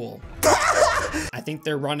again. Cool. I think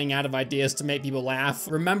they're running out of ideas to make people laugh.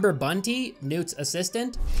 Remember Bunty, Newt's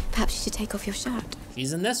assistant? Perhaps you should take off your shirt.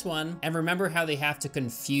 She's in this one. And remember how they have to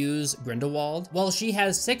confuse Grindelwald? Well, she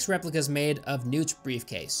has 6 replicas made of Newt's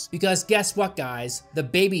briefcase. Because guess what, guys? The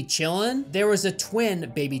baby Chillin, there was a twin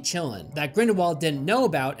baby Chillin that Grindelwald didn't know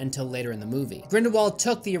about until later in the movie. Grindelwald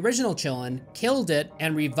took the original Chillin, killed it,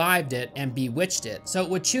 and revived it, and bewitched it, so it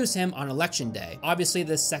would choose him on election day. Obviously,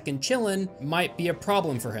 this second Chillin might be a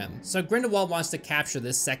problem for him. So Grindelwald wants to capture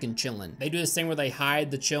this second Chillin. They do this thing where they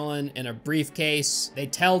hide the Chillin in a briefcase. They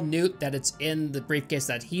tell Newt that it's in the briefcase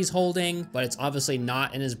that he's holding, but it's obviously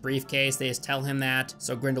not in his briefcase. They just tell him that,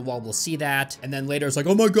 so Grindelwald will see that. And then later it's like,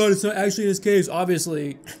 oh my God, it's not actually in his case,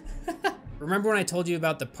 obviously. Remember when I told you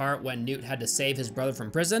about the part when Newt had to save his brother from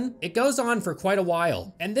prison? It goes on for quite a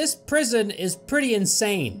while. And this prison is pretty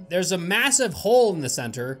insane. There's a massive hole in the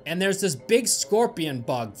center, and there's this big scorpion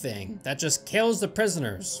bug thing that just kills the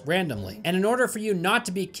prisoners randomly. And in order for you not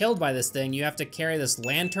to be killed by this thing, you have to carry this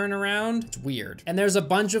lantern around. It's weird. And there's a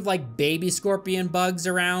bunch of like baby scorpion bugs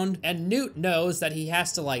around, and Newt knows that he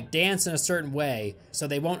has to like dance in a certain way so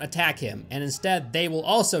they won't attack him. And instead, they will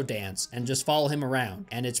also dance and just follow him around.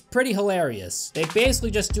 And it's pretty hilarious. They basically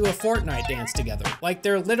just do a Fortnite dance together. Like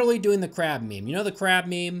they're literally doing the crab meme. You know the crab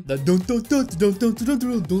meme? The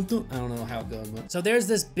I don't know how it goes, but. So there's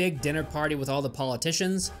this big dinner party with all the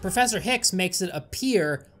politicians. Professor Hicks makes it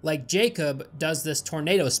appear like Jacob does this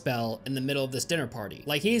tornado spell in the middle of this dinner party.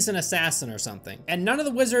 Like he's an assassin or something. And none of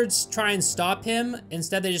the wizards try and stop him.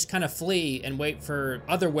 Instead, they just kind of flee and wait for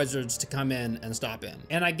other wizards to come in and stop him.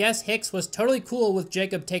 And I guess Hicks was totally cool with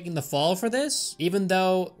Jacob taking the fall for this, even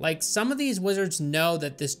though like some of these wizards know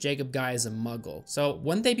that this Jacob guy is a muggle. So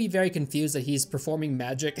wouldn't they be very confused that he's performing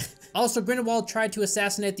magic? Also, Grindelwald tried to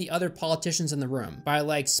assassinate the other politicians in the room by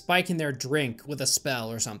like spiking their drink with a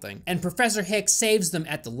spell or something. And Professor Hicks saves them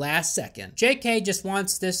at the last second. JK just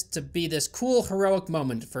wants this to be this cool heroic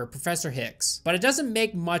moment for Professor Hicks. But it doesn't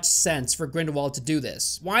make much sense for Grindelwald to do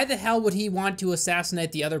this. Why the hell would he want to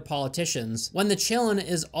assassinate the other politicians when the Chillin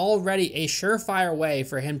is already a surefire way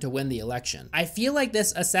for him to win the election? I feel like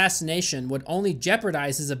this assassination would only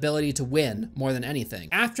jeopardize his ability to win more than anything.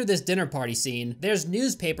 After this dinner party scene, there's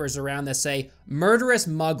newspapers around that say, murderous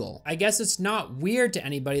muggle. I guess it's not weird to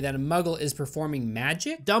anybody that a muggle is performing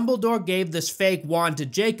magic. Dumbledore gave this fake wand to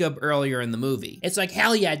Jacob earlier in the movie. It's like,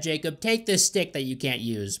 hell yeah, Jacob, take this stick that you can't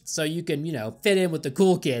use so you can, you know, fit in with the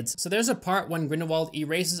cool kids. So there's a part when Grindelwald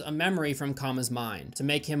erases a memory from Kama's mind to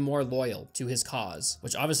make him more loyal to his cause,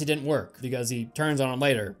 which obviously didn't work because he turns on him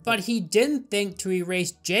later. But he didn't think to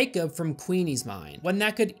erase Jacob from Queenie's mind, when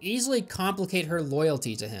that could easily complicate her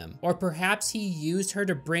loyalty to him. Or perhaps he used her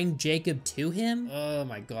to bring Jacob to him? him? Oh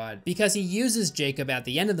my god. Because he uses Jacob at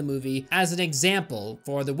the end of the movie as an example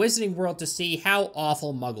for the wizarding world to see how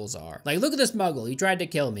awful muggles are. Like, look at this muggle, he tried to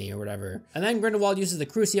kill me or whatever. And then Grindelwald uses the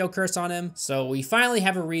Crucio curse on him, so we finally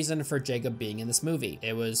have a reason for Jacob being in this movie.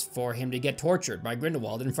 It was for him to get tortured by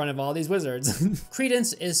Grindelwald in front of all these wizards.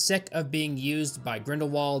 Credence is sick of being used by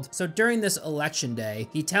Grindelwald, so during this election day,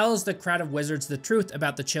 he tells the crowd of wizards the truth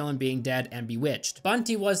about the Chillin being dead and bewitched.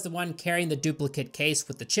 Bunty was the one carrying the duplicate case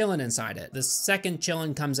with the Chillin inside it. The second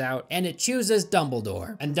Chillin comes out and it chooses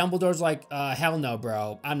Dumbledore. And Dumbledore's like, hell no,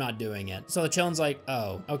 bro, I'm not doing it. So the Chillin's like,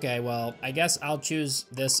 oh, okay, well, I guess I'll choose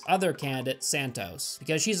this other candidate, Santos,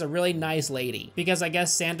 because she's a really nice lady. Because I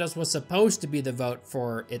guess Santos was supposed to be the vote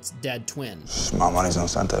for its dead twin. My money's on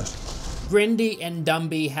Santos. Grindy and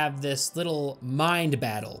Dumby have this little mind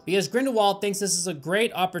battle because Grindelwald thinks this is a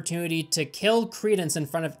great opportunity to kill Credence in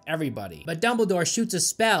front of everybody. But Dumbledore shoots a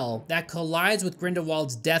spell that collides with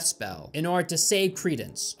Grindelwald's death spell in order to save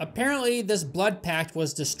Credence. Apparently, this blood pact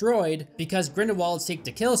was destroyed because Grindelwald seeked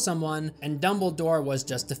to kill someone and Dumbledore was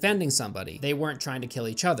just defending somebody. They weren't trying to kill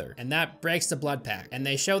each other, and that breaks the blood pact. And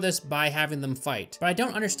they show this by having them fight. But I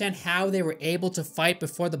don't understand how they were able to fight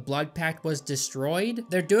before the blood pact was destroyed.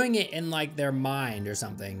 They're doing it in like their mind or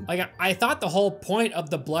something. Like, I thought the whole point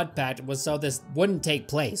of the blood pact was so this wouldn't take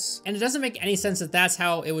place. And it doesn't make any sense that that's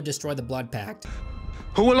how it would destroy the blood pact.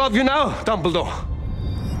 Who will love you now, Dumbledore?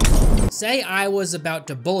 Say I was about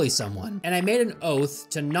to bully someone and I made an oath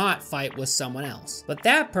to not fight with someone else, but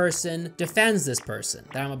that person defends this person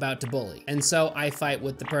that I'm about to bully. And so I fight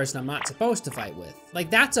with the person I'm not supposed to fight with. Like,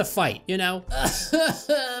 that's a fight, you know?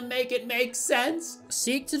 Make it make sense.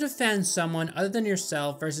 Seek to defend someone other than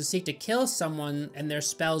yourself versus seek to kill someone and their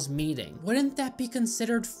spells meeting. Wouldn't that be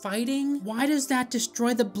considered fighting? Why does that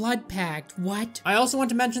destroy the blood pact? What? I also want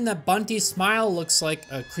to mention that Bunty's smile looks like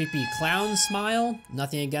a creepy clown smile.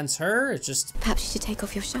 Nothing against her. It's just... Perhaps you should take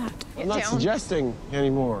off your shirt. I'm not suggesting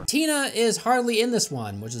anymore. Tina is hardly in this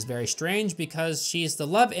one, which is very strange because she's the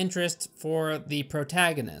love interest for the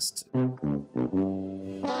protagonist.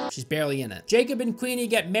 She's barely in it. Jacob and Queenie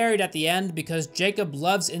get married at the end because Jacob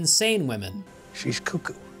loves insane women. She's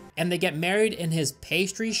cuckoo. And they get married in his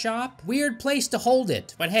pastry shop. Weird place to hold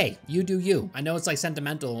it, but hey, you do you. I know it's like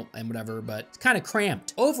sentimental and whatever, but it's kind of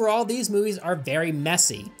cramped. Overall, these movies are very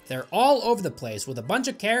messy. They're all over the place with a bunch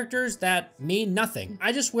of characters that mean nothing.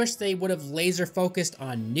 I just wish they would have laser focused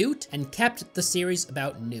on Newt and kept the series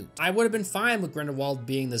about Newt. I would have been fine with Grindelwald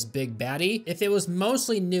being this big baddie if it was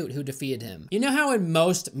mostly Newt who defeated him. You know how in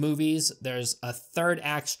most movies, there's a third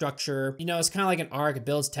act structure? You know, it's kind of like an arc, it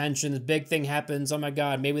builds tension, this big thing happens, oh my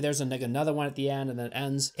god, maybe there's another one at the end and then it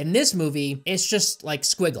ends. In this movie, it's just like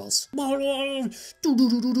squiggles. Oh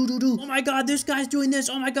my god, this guy's doing this.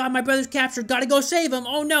 Oh my god, my brother's captured. Gotta go save him.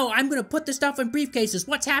 Oh no, I'm gonna put the stuff in briefcases.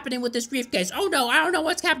 What's happening with this briefcase? Oh no, I don't know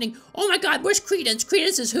what's happening. Oh my god, where's Credence?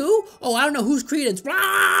 Credence is who? Oh, I don't know who's Credence. Blah!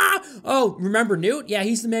 Oh, remember Newt? Yeah,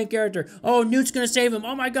 he's the main character. Oh, Newt's gonna save him.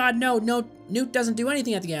 Oh my god, no, Newt doesn't do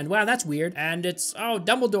anything at the end. Wow, that's weird. And it's, oh,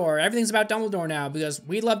 Dumbledore. Everything's about Dumbledore now because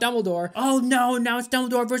we love Dumbledore. Oh no, now it's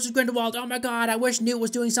Dumbledore versus Grindelwald. Oh my god, I wish Newt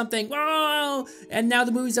was doing something. Whoa! And now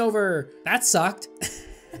the movie's over. That sucked.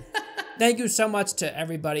 Thank you so much to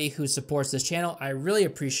everybody who supports this channel. I really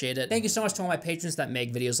appreciate it. Thank you so much to all my patrons that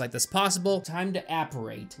make videos like this possible. Time to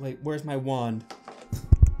apparate. Wait, where's my wand?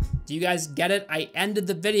 Do you guys get it? I ended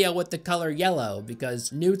the video with the color yellow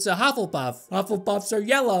because Newt's a Hufflepuff. Hufflepuffs are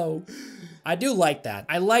yellow. I do like that.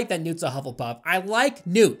 I like that Newt's a Hufflepuff. I like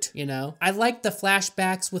Newt, you know? I like the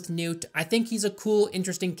flashbacks with Newt. I think he's a cool,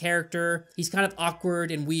 interesting character. He's kind of awkward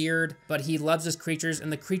and weird, but he loves his creatures,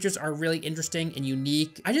 and the creatures are really interesting and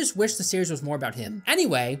unique. I just wish the series was more about him.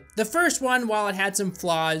 Anyway, the first one, while it had some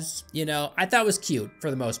flaws, you know, I thought was cute for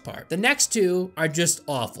the most part. The next two are just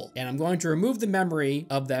awful, and I'm going to remove the memory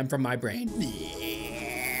of them from my brain.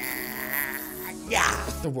 Yeah,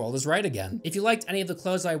 the world is right again. If you liked any of the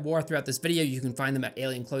clothes I wore throughout this video, you can find them at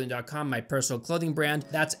alienclothing.com, my personal clothing brand.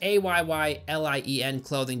 That's AYYLIEN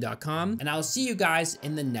clothing.com. And I'll see you guys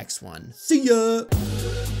in the next one. See ya!